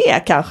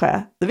Grey-succé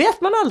kanske. Det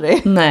vet man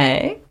aldrig.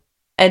 Nej,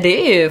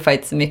 det är ju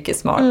faktiskt mycket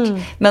smart.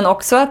 Men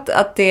också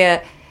att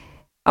det...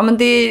 Ja, men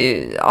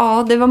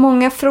det var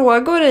många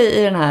frågor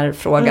i den här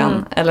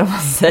frågan, eller vad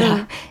man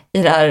säger,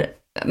 i det här.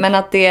 Men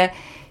att det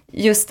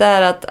just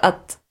är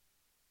att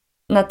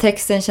när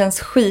texten känns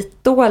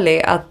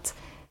skitdålig, att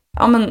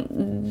ja, men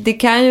det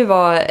kan ju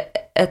vara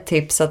ett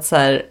tips att så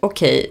här,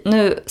 okej,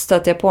 nu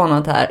stöter jag på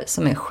något här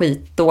som är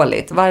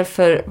skitdåligt.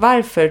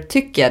 Varför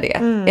tycker jag det?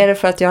 Är det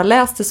för att jag har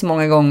läst det så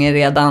många gånger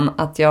redan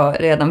att jag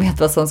redan vet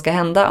vad som ska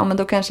hända? Ja, men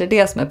då kanske det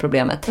är det som är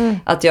problemet.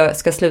 Att jag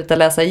ska sluta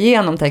läsa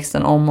igenom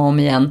texten om och om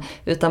igen,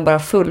 utan bara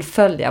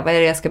fullfölja. Vad är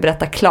det jag ska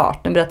berätta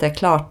klart? Nu berättar jag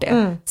klart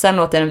det. Sen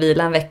låter jag den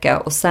vila en vecka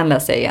och sen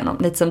läser jag igenom.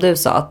 Lite som du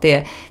sa, att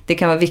det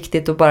kan vara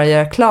viktigt att bara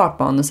göra klart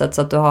manuset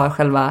så att du har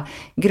själva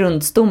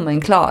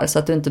grundstommen klar, så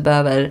att du inte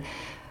behöver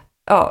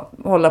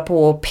hålla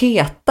på och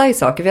peta i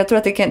saker. För jag tror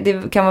att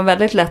det kan vara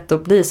väldigt lätt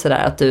att bli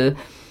sådär att du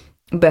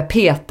börjar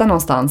peta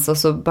någonstans och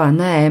så bara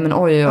nej, men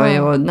oj,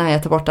 och nej,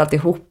 jag tar bort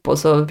alltihop och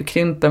så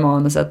krymper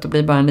manuset och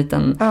blir bara en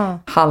liten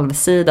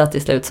halvsida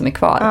till slut som är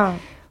kvar.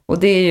 Och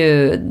det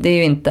är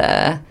ju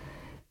inte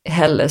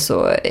heller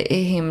så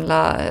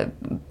himla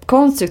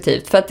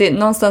konstruktivt, för att det är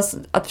någonstans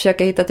att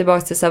försöka hitta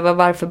tillbaka till så här,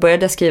 varför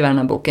började jag skriva den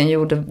här boken?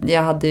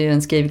 Jag hade ju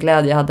en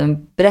skrivglädje, jag hade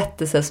en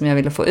berättelse som jag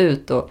ville få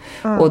ut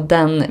och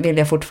den vill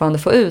jag fortfarande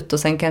få ut, och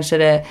sen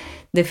kanske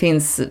det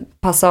finns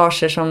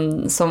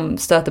passager som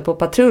stöter på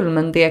patrull,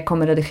 men det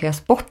kommer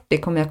redigeras bort, det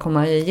kommer jag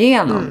komma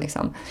igenom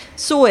liksom.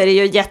 Så är det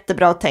ju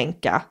jättebra att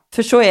tänka,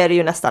 för så är det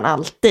ju nästan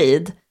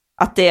alltid.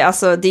 Att det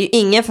är ju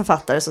ingen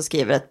författare som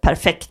skriver ett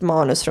perfekt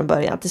manus från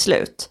början till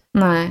slut.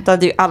 Nej. Det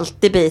är ju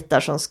alltid bitar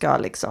som ska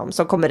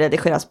som kommer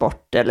redigeras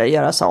bort eller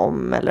göras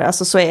om, eller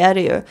alltså så är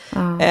det ju.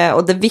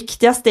 Och det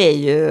viktigaste är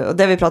ju, och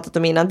det vi pratat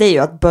om innan, det är ju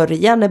att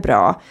början är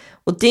bra.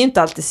 Och det är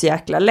inte alltid så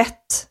jäkla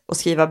lätt att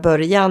skriva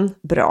början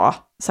bra,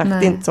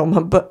 sagt inte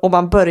om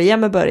man börjar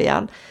med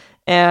början.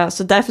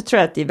 Så därför tror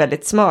jag att det är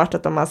väldigt smart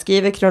att om man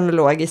skriver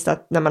kronologiskt,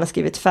 att när man har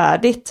skrivit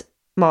färdigt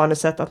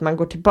manuset, att man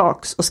går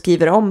tillbaks och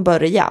skriver om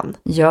början.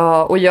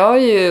 Ja, och jag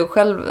är ju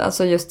själv,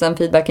 alltså just den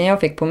feedbacken jag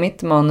fick på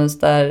mitt manus,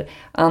 där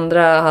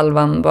andra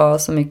halvan var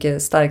så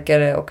mycket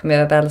starkare och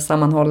mer väl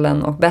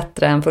sammanhållen och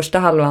bättre än första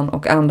halvan,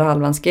 och andra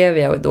halvan skrev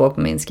jag då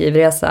på min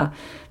skrivresa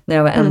när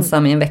jag var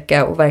ensam i en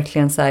vecka och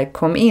verkligen så här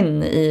kom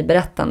in i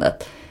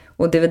berättandet.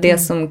 Och det är väl det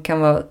som kan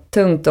vara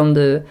tungt om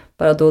du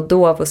bara då och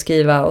då får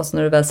skriva, och så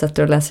när du väl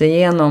sätter och läser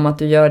igenom att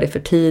du gör det för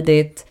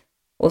tidigt.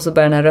 Och så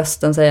börjar den här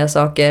rösten säga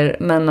saker.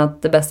 Men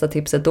att det bästa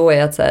tipset då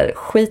är att så här,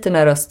 skit i den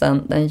här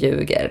rösten, den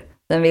ljuger.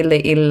 Den vill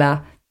dig illa.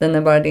 Den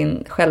är bara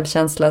din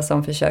självkänsla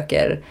som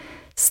försöker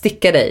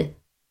sticka dig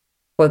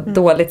på ett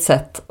dåligt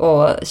sätt.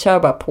 Och kör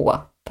bara på.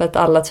 För att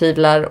alla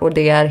tvivlar, och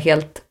det är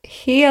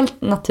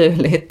helt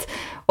naturligt.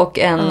 Och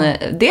en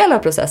del av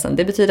processen,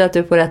 det betyder att du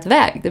är på rätt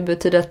väg. Det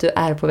betyder att du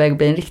är på väg att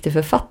bli en riktig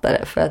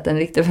författare. För att en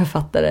riktig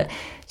författare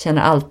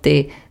känner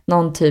alltid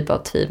någon typ av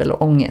tvivel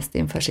och ångest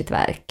inför sitt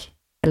verk.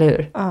 Eller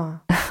hur?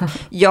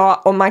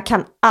 Ja, och man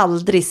kan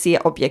aldrig se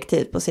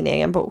objektivt på sin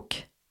egen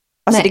bok.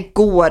 Alltså det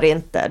går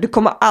inte. Du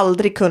kommer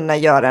aldrig kunna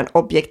göra en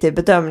objektiv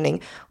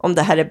bedömning om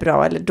det här är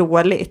bra eller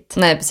dåligt.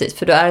 Nej, precis.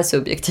 För du är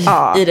subjektiv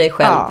i dig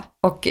själv.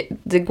 Och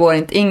det går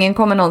inte. Ingen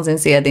kommer någonsin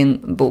se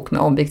din bok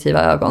med objektiva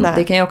ögon. Nej.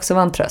 Det kan ju också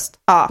vara en tröst.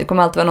 Det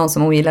kommer alltid vara någon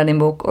som ogillar din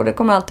bok, och det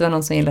kommer alltid vara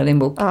någon som gillar din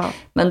bok.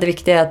 Men det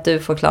viktiga är att du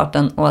får klart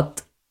den och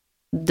att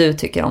du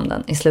tycker om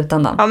den i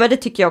slutändan. Ja, men det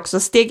tycker jag också.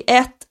 Steg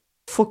 1,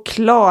 få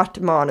klart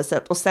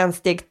manuset, och sen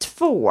steg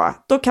 2,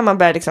 då kan man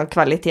börja liksom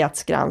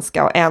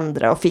kvalitetsgranska och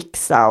ändra och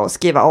fixa och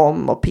skriva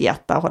om och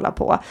peta och hålla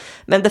på.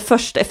 Men det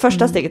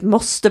första steget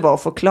måste vara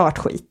att få klart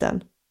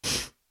skiten.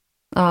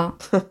 Ja.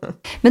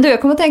 Men du,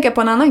 jag kommer att tänka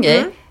på en annan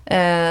grej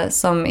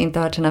som inte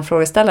hör till den här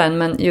frågeställaren,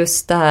 men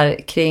just det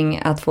här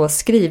kring att få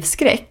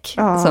skrivskräck,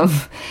 som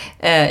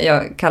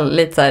jag kallar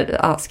lite så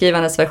här,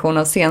 skrivandes version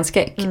av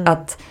scenskräck.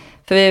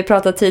 För vi har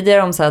pratat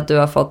tidigare om så här, att du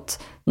har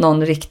fått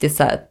någon riktigt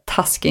så här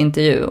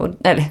taskig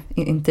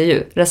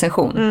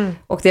recension.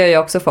 Och det har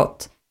jag också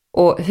fått.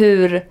 Och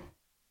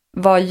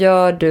vad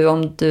gör du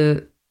om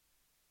du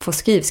får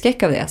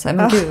skrivskräck av det? Så här,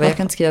 men gud, jag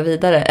kan inte skriva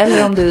vidare.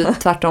 Eller om du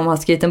tvärtom har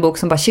skrivit en bok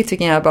som bara, shit,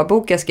 vilken jävla bra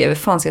bok jag skrev. Hur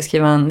fan ska jag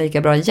skriva en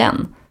lika bra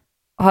igen?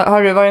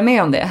 Har du varit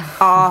med om det?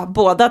 Ja,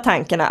 båda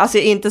tankarna. Alltså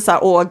inte så här,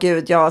 åh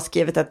gud, jag har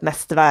skrivit ett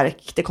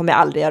mästerverk, det kommer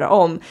jag aldrig göra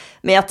om.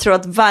 Men jag tror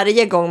att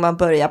varje gång man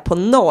börjar på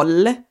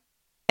 0,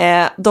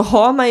 då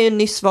har man ju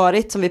nyss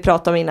varit, som vi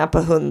pratade om innan, på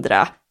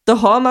 100. Då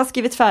har man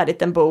skrivit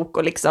färdigt en bok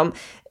och liksom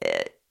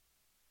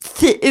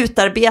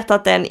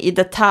utarbetat den i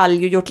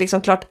detalj och gjort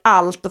liksom klart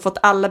allt och fått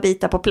alla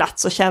bitar på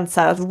plats och känt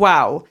så här att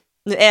wow,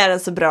 nu är den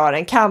så bra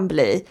den kan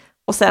bli.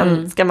 Och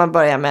sen ska man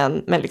börja med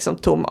en liksom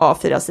tom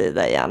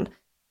A4-sida igen.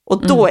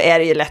 Och då är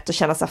det ju lätt att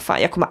känna så här,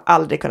 fan, jag kommer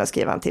aldrig kunna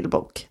skriva en till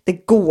bok.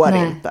 Det går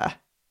inte.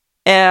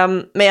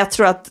 Men jag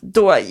tror att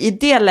då, i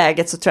det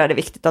läget så tror jag det är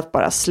viktigt att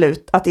bara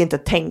att inte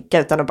tänka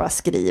utan att bara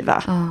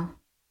skriva.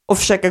 Och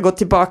försöka gå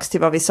tillbaka till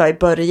vad vi sa i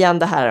början,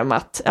 det här om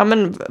att, ja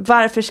men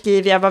varför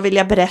skriver jag, vad vill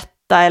jag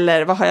berätta,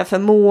 eller vad har jag för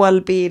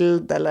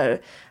målbild,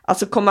 eller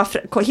alltså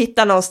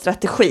hitta någon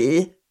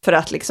strategi för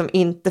att liksom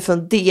inte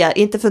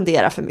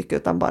fundera för mycket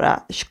utan bara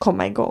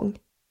komma igång.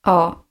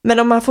 Ja. Men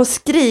om man får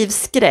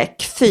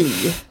skrivskräck,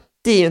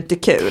 det är ju inte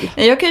kul.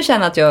 Jag kan ju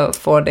känna att jag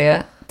får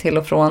det till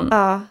och från.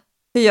 Ja.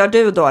 Hur gör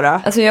du då?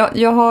 Alltså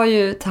jag har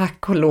ju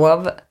tack och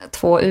lov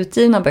 2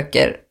 utgivna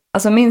böcker.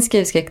 Alltså min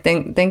skrivskräck,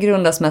 den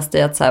grundas mest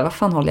i att så här, vad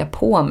fan håller jag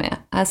på med?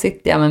 Här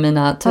sitter jag med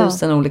mina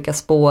 1000 olika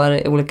spår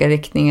i olika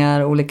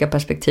riktningar, olika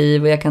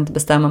perspektiv och jag kan inte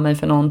bestämma mig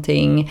för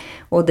någonting.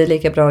 Och det är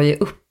lika bra att ge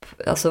upp.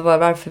 Alltså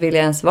varför vill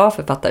jag ens vara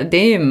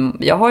författare?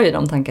 Jag har ju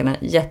de tankarna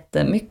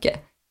jättemycket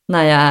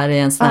när jag är i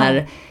en sån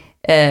här,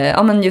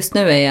 men just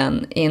nu är jag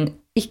i en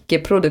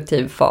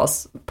icke-produktiv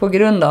fas på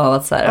grund av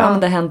att så här, men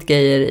det har hänt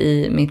grejer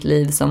i mitt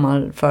liv som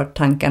har fört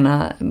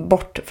tankarna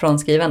bort från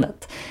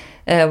skrivandet.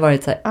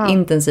 Varit så här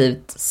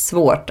intensivt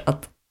svårt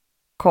att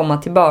komma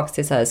tillbaka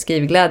till så här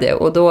skrivglädje,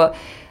 och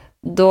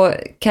då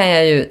kan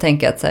jag ju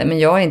tänka att så här, men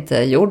jag är inte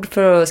gjord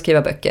för att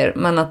skriva böcker,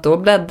 men att då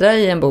bläddra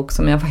i en bok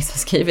som jag faktiskt har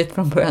skrivit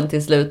från början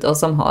till slut och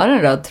som har en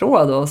röd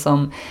tråd och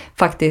som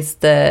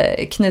faktiskt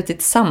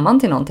knutit samman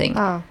till någonting.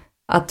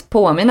 Att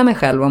påminna mig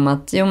själv om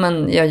att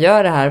men jag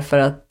gör det här för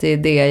att det är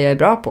det jag är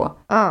bra på.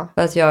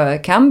 För att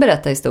jag kan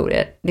berätta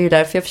historier. Det är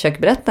därför jag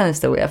försöker berätta en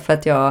historia, för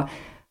att jag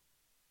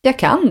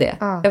kan det.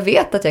 Jag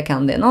vet att jag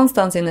kan det.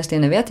 Någonstans innerst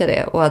inne vet jag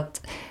det. Och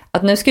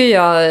att nu ska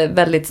jag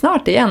väldigt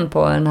snart igen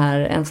på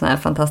en sån här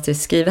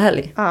fantastisk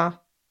skrivhelg.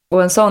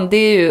 Och en sån, det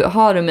är ju,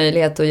 har du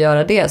möjlighet att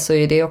göra det, så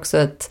är det också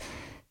ett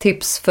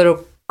tips för att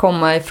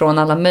komma ifrån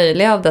alla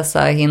möjliga av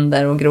dessa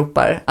hinder och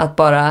gropar. Att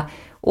bara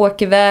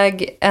åka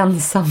iväg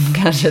ensam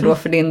kanske då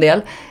för din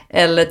del,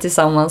 eller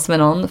tillsammans med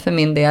någon för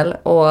min del,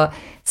 och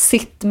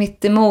sitt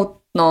mitt emot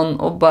någon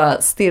och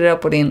bara stirra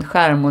på din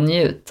skärm och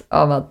njut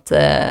av att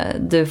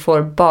du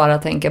får bara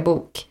tänka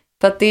bok.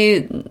 För att det är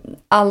ju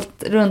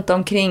allt runt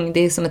omkring, det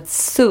är som ett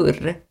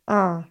surr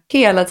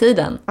hela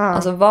tiden,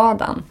 alltså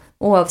vardagen.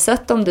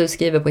 Oavsett om du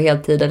skriver på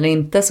heltid eller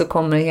inte, så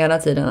kommer det hela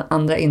tiden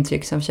andra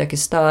intryck som försöker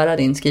störa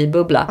din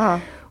skrivbubbla.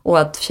 Och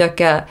att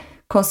försöka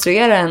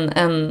konstruera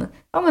en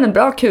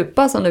bra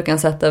kupa som du kan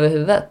sätta över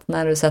huvudet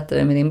när du sätter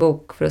dig med din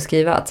bok för att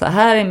skriva. Att så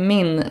här är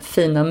min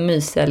fina,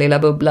 mysiga lilla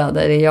bubbla,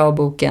 där det är jag och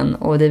boken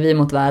och det är vi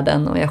mot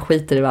världen, och jag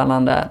skiter i vad alla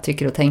andra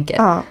tycker och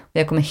tänker. Och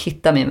jag kommer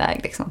hitta min väg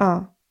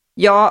liksom.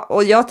 Ja,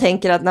 och jag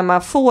tänker att när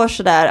man får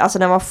sådär, alltså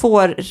när man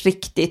får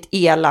riktigt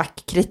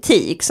elak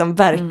kritik som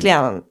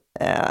verkligen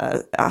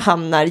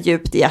hamnar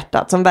djupt i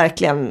hjärtat, som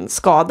verkligen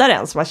skadar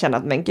en, som man känner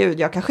att men gud,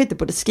 jag kanske inte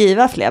borde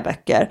skriva fler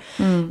böcker.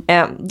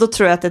 Då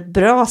tror jag att ett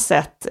bra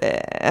sätt,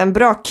 en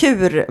bra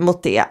kur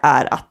mot det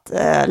är att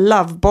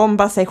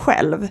lovebomba sig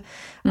själv.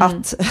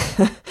 Att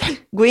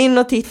gå in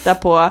och titta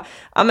på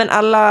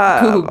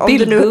alla,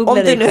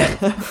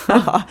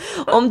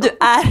 om du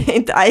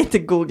är inte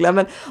googla,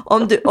 men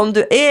om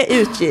du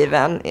är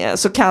utgiven,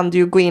 så kan du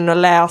ju gå in och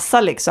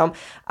läsa liksom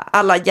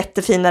alla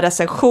jättefina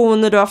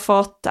recensioner du har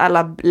fått,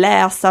 alla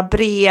läsa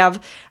brev,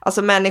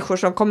 alltså människor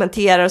som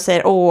kommenterar och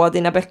säger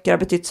dina böcker har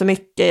betytt så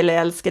mycket, eller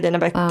jag älskar dina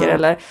böcker,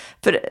 eller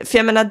för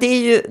jag menar,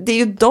 det är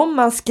ju dem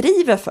man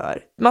skriver för.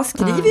 Man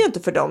skriver ju inte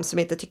för dem som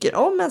inte tycker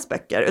om ens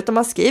böcker, utan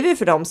man skriver ju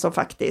för dem som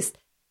faktiskt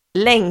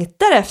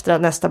längtar efter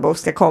att nästa bok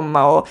ska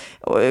komma och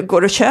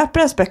går och köper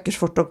ens böcker så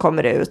fort de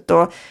kommer ut,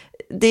 och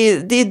det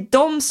är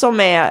de som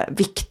är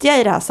viktiga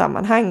i det här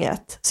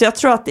sammanhanget. Så jag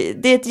tror att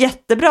det är ett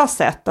jättebra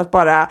sätt att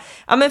bara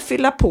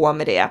fylla på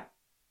med det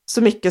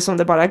så mycket som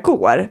det bara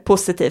går,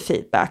 positiv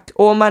feedback.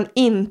 Och om man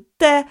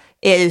inte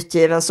är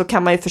utgiven, så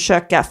kan man ju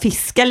försöka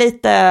fiska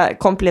lite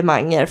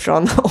komplimanger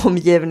från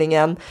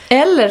omgivningen.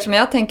 Eller som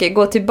jag tänker,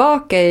 gå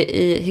tillbaka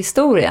i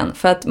historien,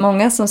 för att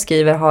många som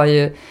skriver har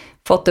ju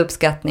fått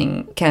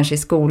uppskattning kanske i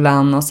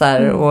skolan och så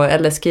här,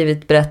 eller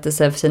skrivit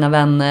berättelser för sina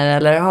vänner,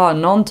 eller har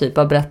någon typ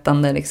av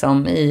berättande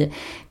liksom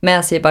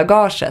med sig i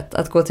bagaget.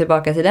 Att gå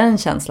tillbaka till den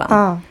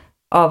känslan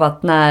av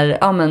att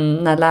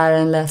när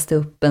läraren läste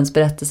upp ens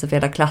berättelse för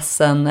hela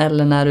klassen,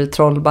 eller när du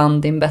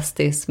trollband din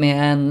bästis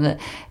med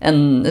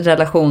en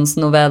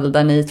relationsnovell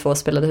där ni två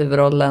spelade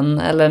huvudrollen,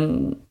 eller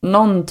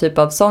någon typ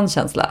av sån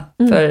känsla.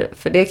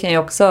 För det kan ju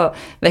också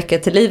väcka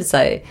till liv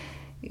sig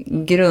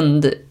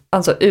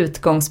alltså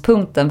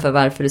utgångspunkten för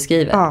varför du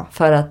skriver.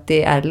 För att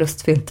det är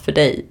lustfyllt för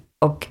dig,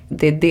 och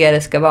det är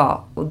det ska vara,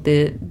 och det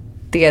är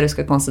det du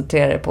ska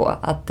koncentrera dig på,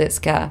 att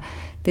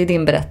det är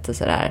din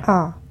berättelse där.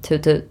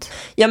 tut.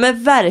 Ja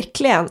men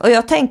verkligen, och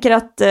jag tänker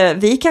att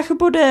vi kanske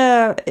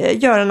borde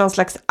göra någon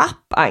slags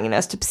app,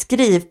 Agnes, typ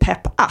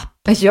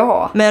skrivpepp-app.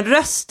 Ja. Med en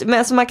röst,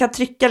 så man kan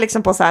trycka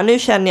liksom på så här, nu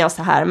känner jag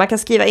så här, man kan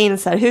skriva in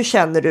så här, hur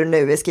känner du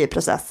nu i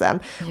skrivprocessen?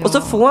 Ja. Och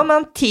så får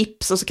man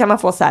tips och så kan man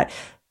få så här,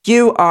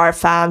 you are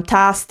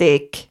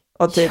fantastic.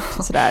 Och typ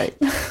sådär,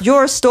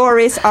 your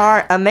stories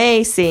are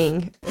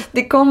amazing.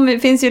 Det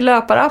finns ju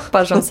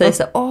löparappar som säger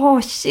så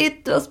här,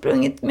 shit, du har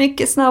sprungit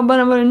mycket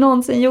snabbare än vad du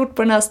någonsin gjort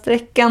på den här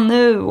sträckan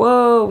nu.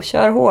 Wow,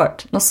 kör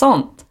hårt. Något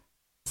sånt.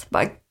 Så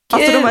bara,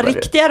 alltså de har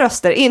riktiga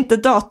röster, inte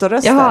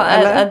datorröster.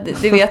 Ja,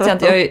 det vet jag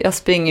inte. Jag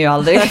springer ju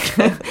aldrig.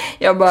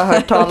 Jag har bara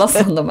hört talas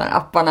om de här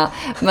apparna.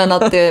 Men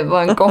att det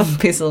var en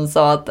kompis som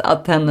sa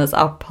att hennes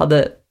app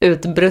hade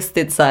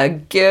utbrustit så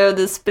här, gud,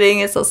 du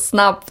springer så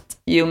snabbt.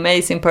 You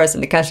amazing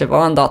person. Det kanske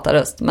var en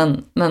dataröst,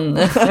 men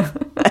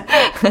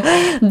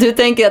du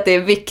tänker att det är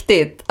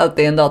viktigt att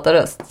det är en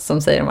dataröst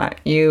som säger de här,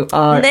 you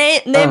are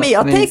nej men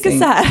jag tänker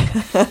så här.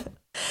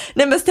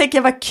 Nej men så tänker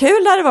jag, vad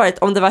kul det hade varit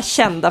om det var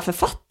kända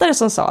författare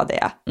som sa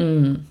det.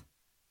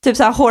 Typ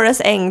så här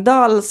Horace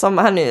Engdahl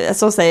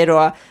som säger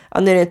då,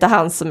 nu är det inte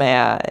han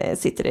som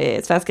sitter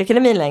i Svenska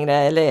Akademin längre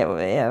eller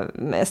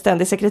är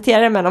ständig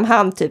sekreterare, men om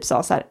han typ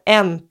sa så här,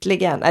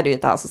 äntligen, nej det är ju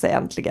inte han som säger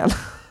äntligen.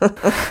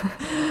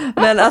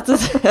 Men att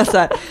så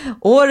här,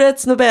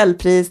 årets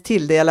Nobelpris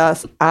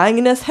tilldelas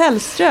Agnes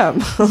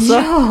Hellström.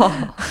 Ja.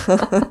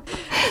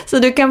 Så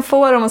du kan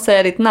få dem att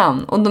säga ditt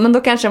namn, men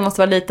då kanske det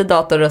måste vara lite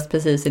datorröst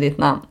precis i ditt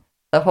namn.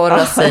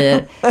 Horace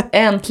säger,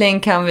 äntligen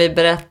kan vi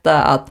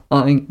berätta att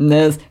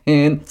Agnes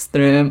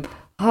Hellström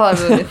har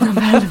vunnit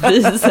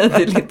Nobelpriset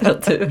i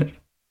litteratur.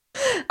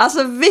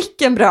 Alltså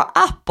vilken bra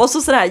app. Och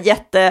så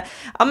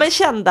sådär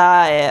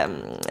kända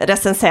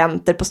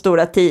recensenter på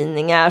stora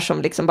tidningar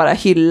som liksom bara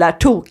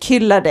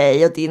tokhyllar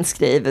dig och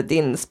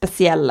din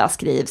speciella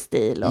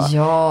skrivstil. Och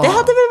ja. Det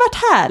hade väl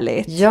varit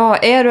härligt. Ja,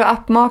 är du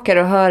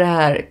appmakare och hör det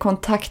här,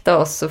 kontakta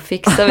oss så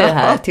fixar vi det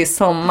här till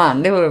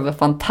sommaren. Det vore väl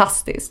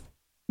fantastiskt.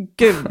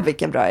 Gud,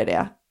 vilken bra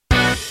idé.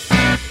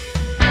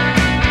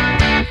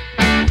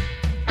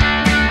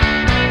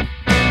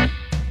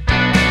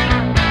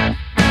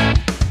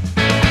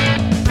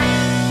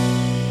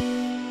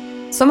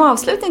 Som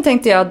avslutning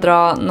tänkte jag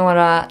dra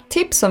några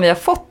tips som vi har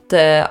fått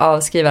av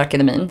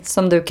Skrivarakademin.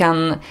 Som du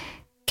kan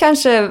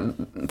kanske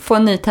få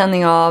en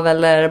nytändning av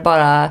eller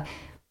bara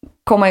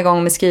komma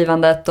igång med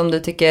skrivandet om du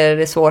tycker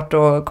det är svårt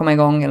att komma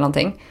igång eller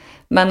någonting.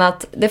 Men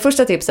att det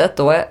första tipset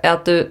då är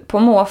att du på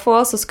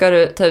måfå så ska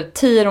du ta ut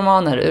 10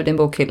 romaner ur din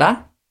bokhylla.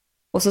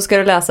 Och så ska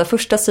du läsa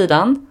första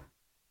sidan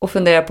och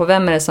fundera på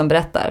vem är det som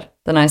berättar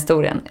den här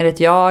historien. Är det ett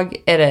jag?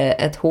 Är det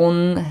ett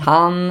hon?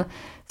 Han?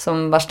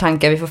 Som vars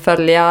tankar vi får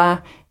följa?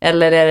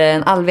 Eller är det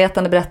en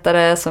allvetande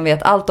berättare som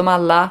vet allt om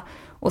alla?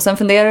 Och sen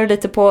funderar du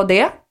lite på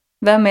det.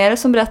 Vem är det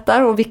som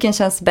berättar och vilken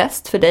känns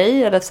bäst för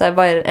dig? Eller så här,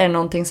 är det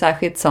någonting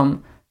särskilt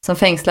som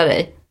fängslar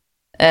dig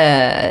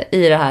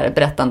i det här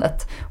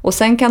berättandet? Och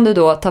sen kan du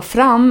då ta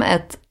fram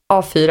ett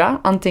A4,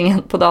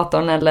 antingen på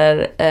datorn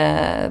eller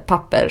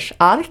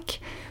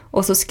pappersark.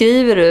 Och så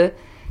skriver du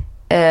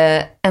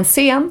en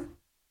scen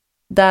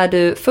där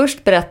du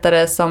först berättar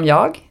det som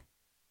jag.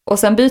 Och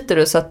sen byter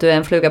du så att du är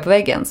en fluga på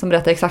väggen som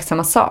berättar exakt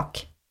samma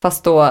sak.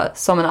 Fast då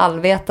som en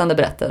allvetande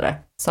berättare.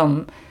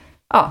 Som,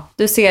 ja,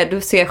 du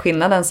ser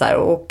skillnaden så här.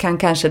 Och kan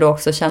kanske då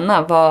också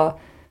känna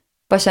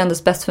vad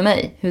kändes bäst för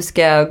mig? Hur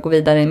ska jag gå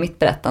vidare i mitt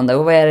berättande?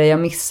 Och vad är det jag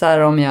missar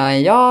om jag är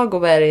jag?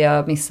 Och vad är det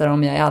jag missar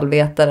om jag är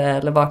allvetare?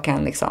 Eller vad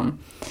kan liksom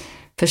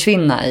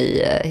försvinna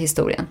i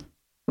historien?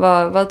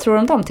 Vad tror du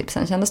om de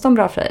tipsen? Kändes de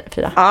bra för dig,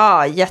 Frida?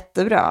 Ja,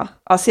 jättebra.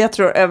 Alltså jag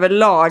tror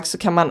överlag så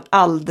kan man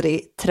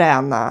aldrig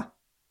träna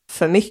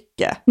för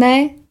mycket.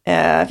 Nej.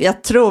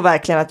 Jag tror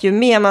verkligen att ju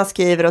mer man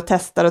skriver och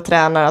testar och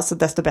tränar, alltså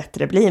desto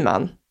bättre blir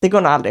man. Det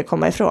går nog aldrig att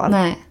komma ifrån.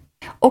 Nej.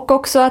 Och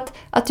också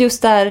att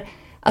just där,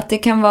 att det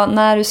kan vara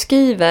när du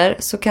skriver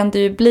så kan det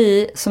ju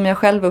bli, som jag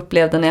själv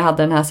upplevde när jag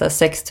hade den här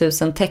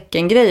 6000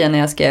 tecken-grejen när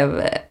jag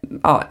skrev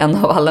en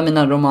av alla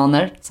mina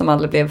romaner som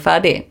aldrig blev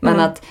färdig. Men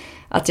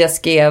att jag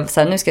skrev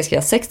så här, nu ska jag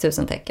skriva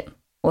 6000 tecken.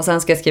 Och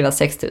sen ska jag skriva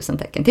 6000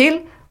 tecken till.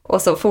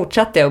 Och så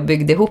fortsatte jag och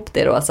byggde ihop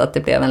det då så att det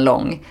blev en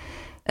lång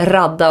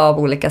radda av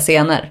olika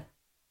scener.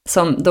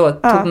 Som då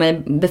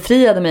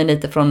befriade mig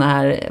lite från den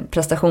här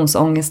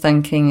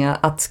prestationsångesten kring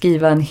att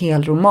skriva en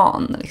hel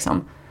roman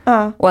liksom.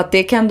 Och att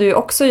det kan du ju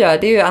också göra,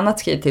 det är ju annat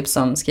skrivtips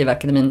som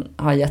Skrivarakademin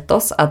har gett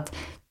oss, att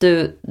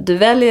du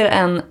väljer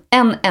en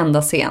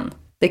enda scen.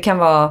 Det kan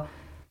vara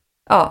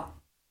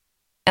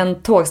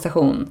en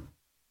tågstation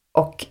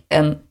och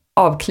en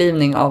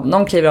avklivning av,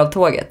 någon kliver av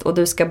tåget och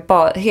du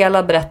ska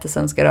hela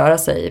berättelsen ska röra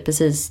sig i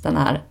precis den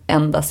här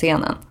enda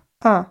scenen.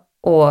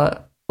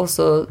 Och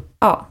så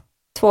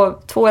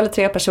två eller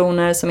tre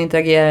personer som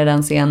interagerar i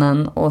den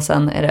scenen och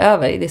sen är det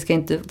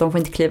över. De får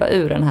inte kliva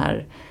ur den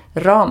här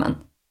ramen.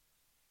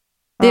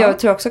 Det jag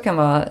tror också kan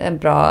vara en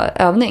bra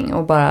övning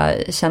och bara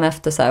känna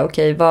efter så här,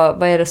 okej,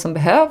 vad är det som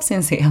behövs i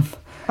en scen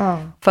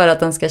för att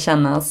den ska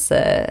kännas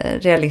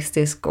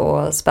realistisk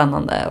och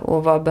spännande,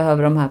 och vad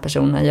behöver de här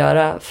personerna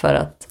göra för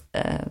att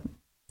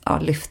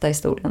lyfta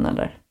historien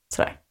eller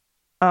Sådär.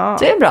 Ja.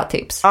 Det är bra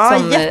tips. Ja,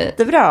 som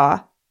jättebra.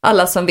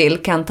 Alla som vill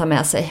kan ta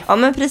med sig. Ja,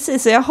 men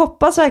precis. Och jag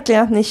hoppas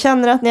verkligen att ni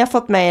känner att ni har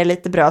fått med er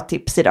lite bra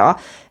tips idag.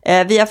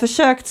 Vi har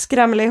försökt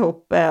skramla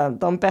ihop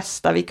de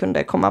bästa vi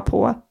kunde komma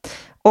på.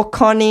 Och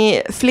har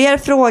ni fler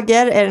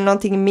frågor, är det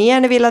någonting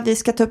mer ni vill att vi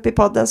ska ta upp i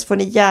podden, så får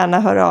ni gärna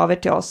höra av er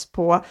till oss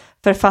på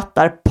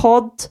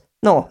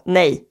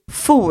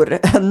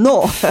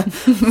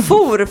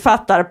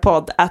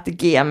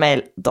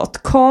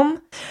forfattarpodd@gmail.com.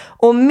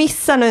 Och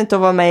missa nu inte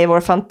att vara med i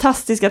vår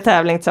fantastiska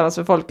tävling tillsammans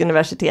med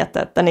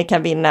Folkuniversitetet, där ni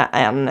kan vinna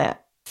en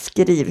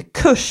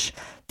skrivkurs.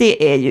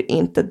 Det är ju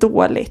inte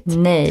dåligt.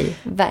 Nej,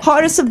 verkligen.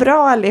 Ha det så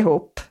bra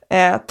allihop.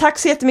 Tack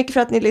så jättemycket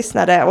för att ni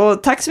lyssnade.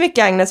 Och tack så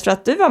mycket Agnes för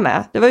att du var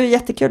med. Det var ju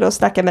jättekul att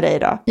snacka med dig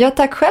idag. Ja,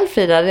 tack själv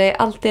Frida. Det är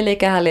alltid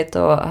lika härligt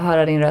att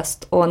höra din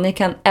röst. Och ni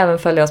kan även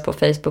följa oss på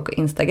Facebook och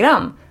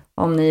Instagram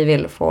om ni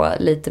vill få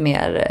lite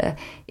mer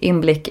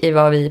inblick i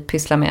vad vi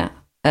pysslar med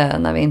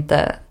när vi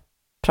inte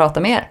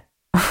pratar med er.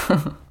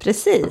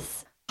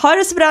 Precis. Ha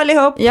det så bra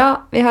allihop.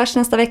 Ja, vi hörs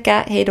nästa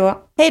vecka. Hej då.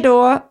 Hej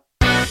då.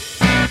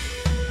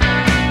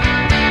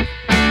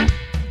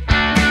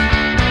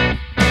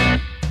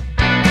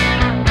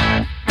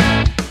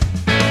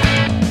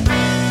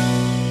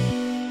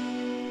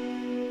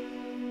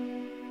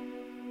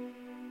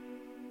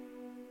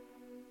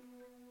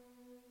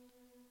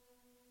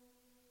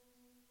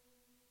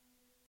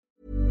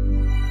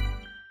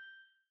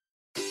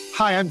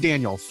 Hi, I'm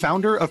Daniel,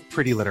 founder of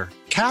Pretty Litter.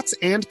 Cats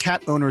and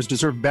cat owners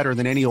deserve better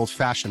than any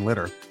old-fashioned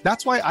litter.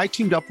 That's why I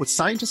teamed up with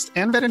scientists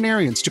and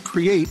veterinarians to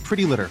create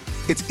Pretty Litter.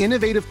 Its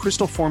innovative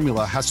crystal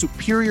formula has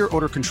superior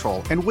odor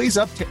control and weighs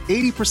up to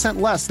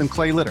 80% less than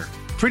clay litter.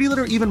 Pretty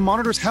Litter even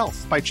monitors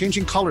health by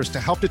changing colors to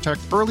help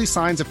detect early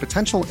signs of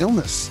potential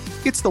illness.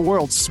 It's the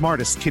world's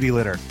smartest kitty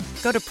litter.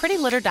 Go to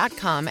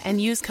prettylitter.com and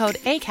use code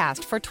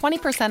ACAST for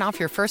 20% off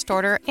your first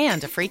order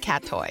and a free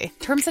cat toy.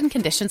 Terms and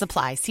conditions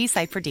apply. See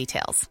site for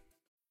details.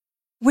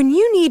 When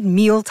you need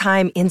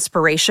mealtime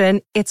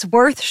inspiration, it's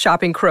worth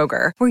shopping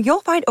Kroger, where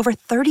you'll find over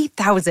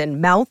 30,000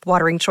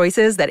 mouth-watering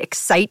choices that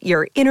excite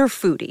your inner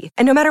foodie.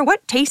 And no matter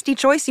what tasty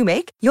choice you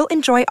make, you'll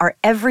enjoy our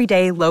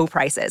everyday low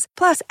prices,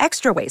 plus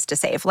extra ways to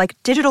save, like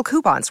digital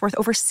coupons worth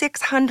over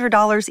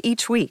 $600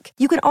 each week.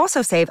 You can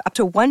also save up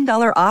to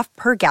 $1 off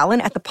per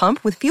gallon at the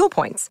pump with fuel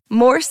points.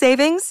 More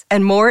savings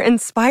and more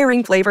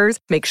inspiring flavors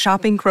make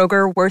shopping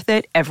Kroger worth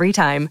it every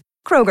time.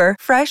 Kroger,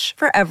 fresh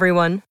for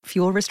everyone.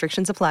 Fuel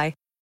restrictions apply.